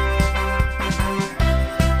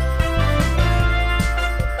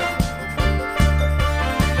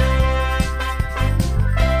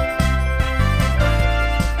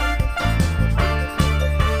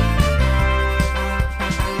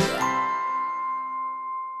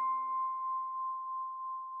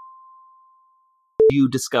 You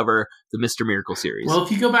discover the Mr. Miracle series? Well,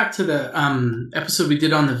 if you go back to the episode we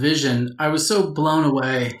did on the Vision, I was so blown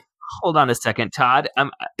away. Hold on a second, Todd.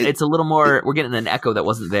 It's a little more. We're getting an echo that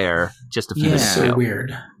wasn't there just a few minutes ago. So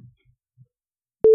weird.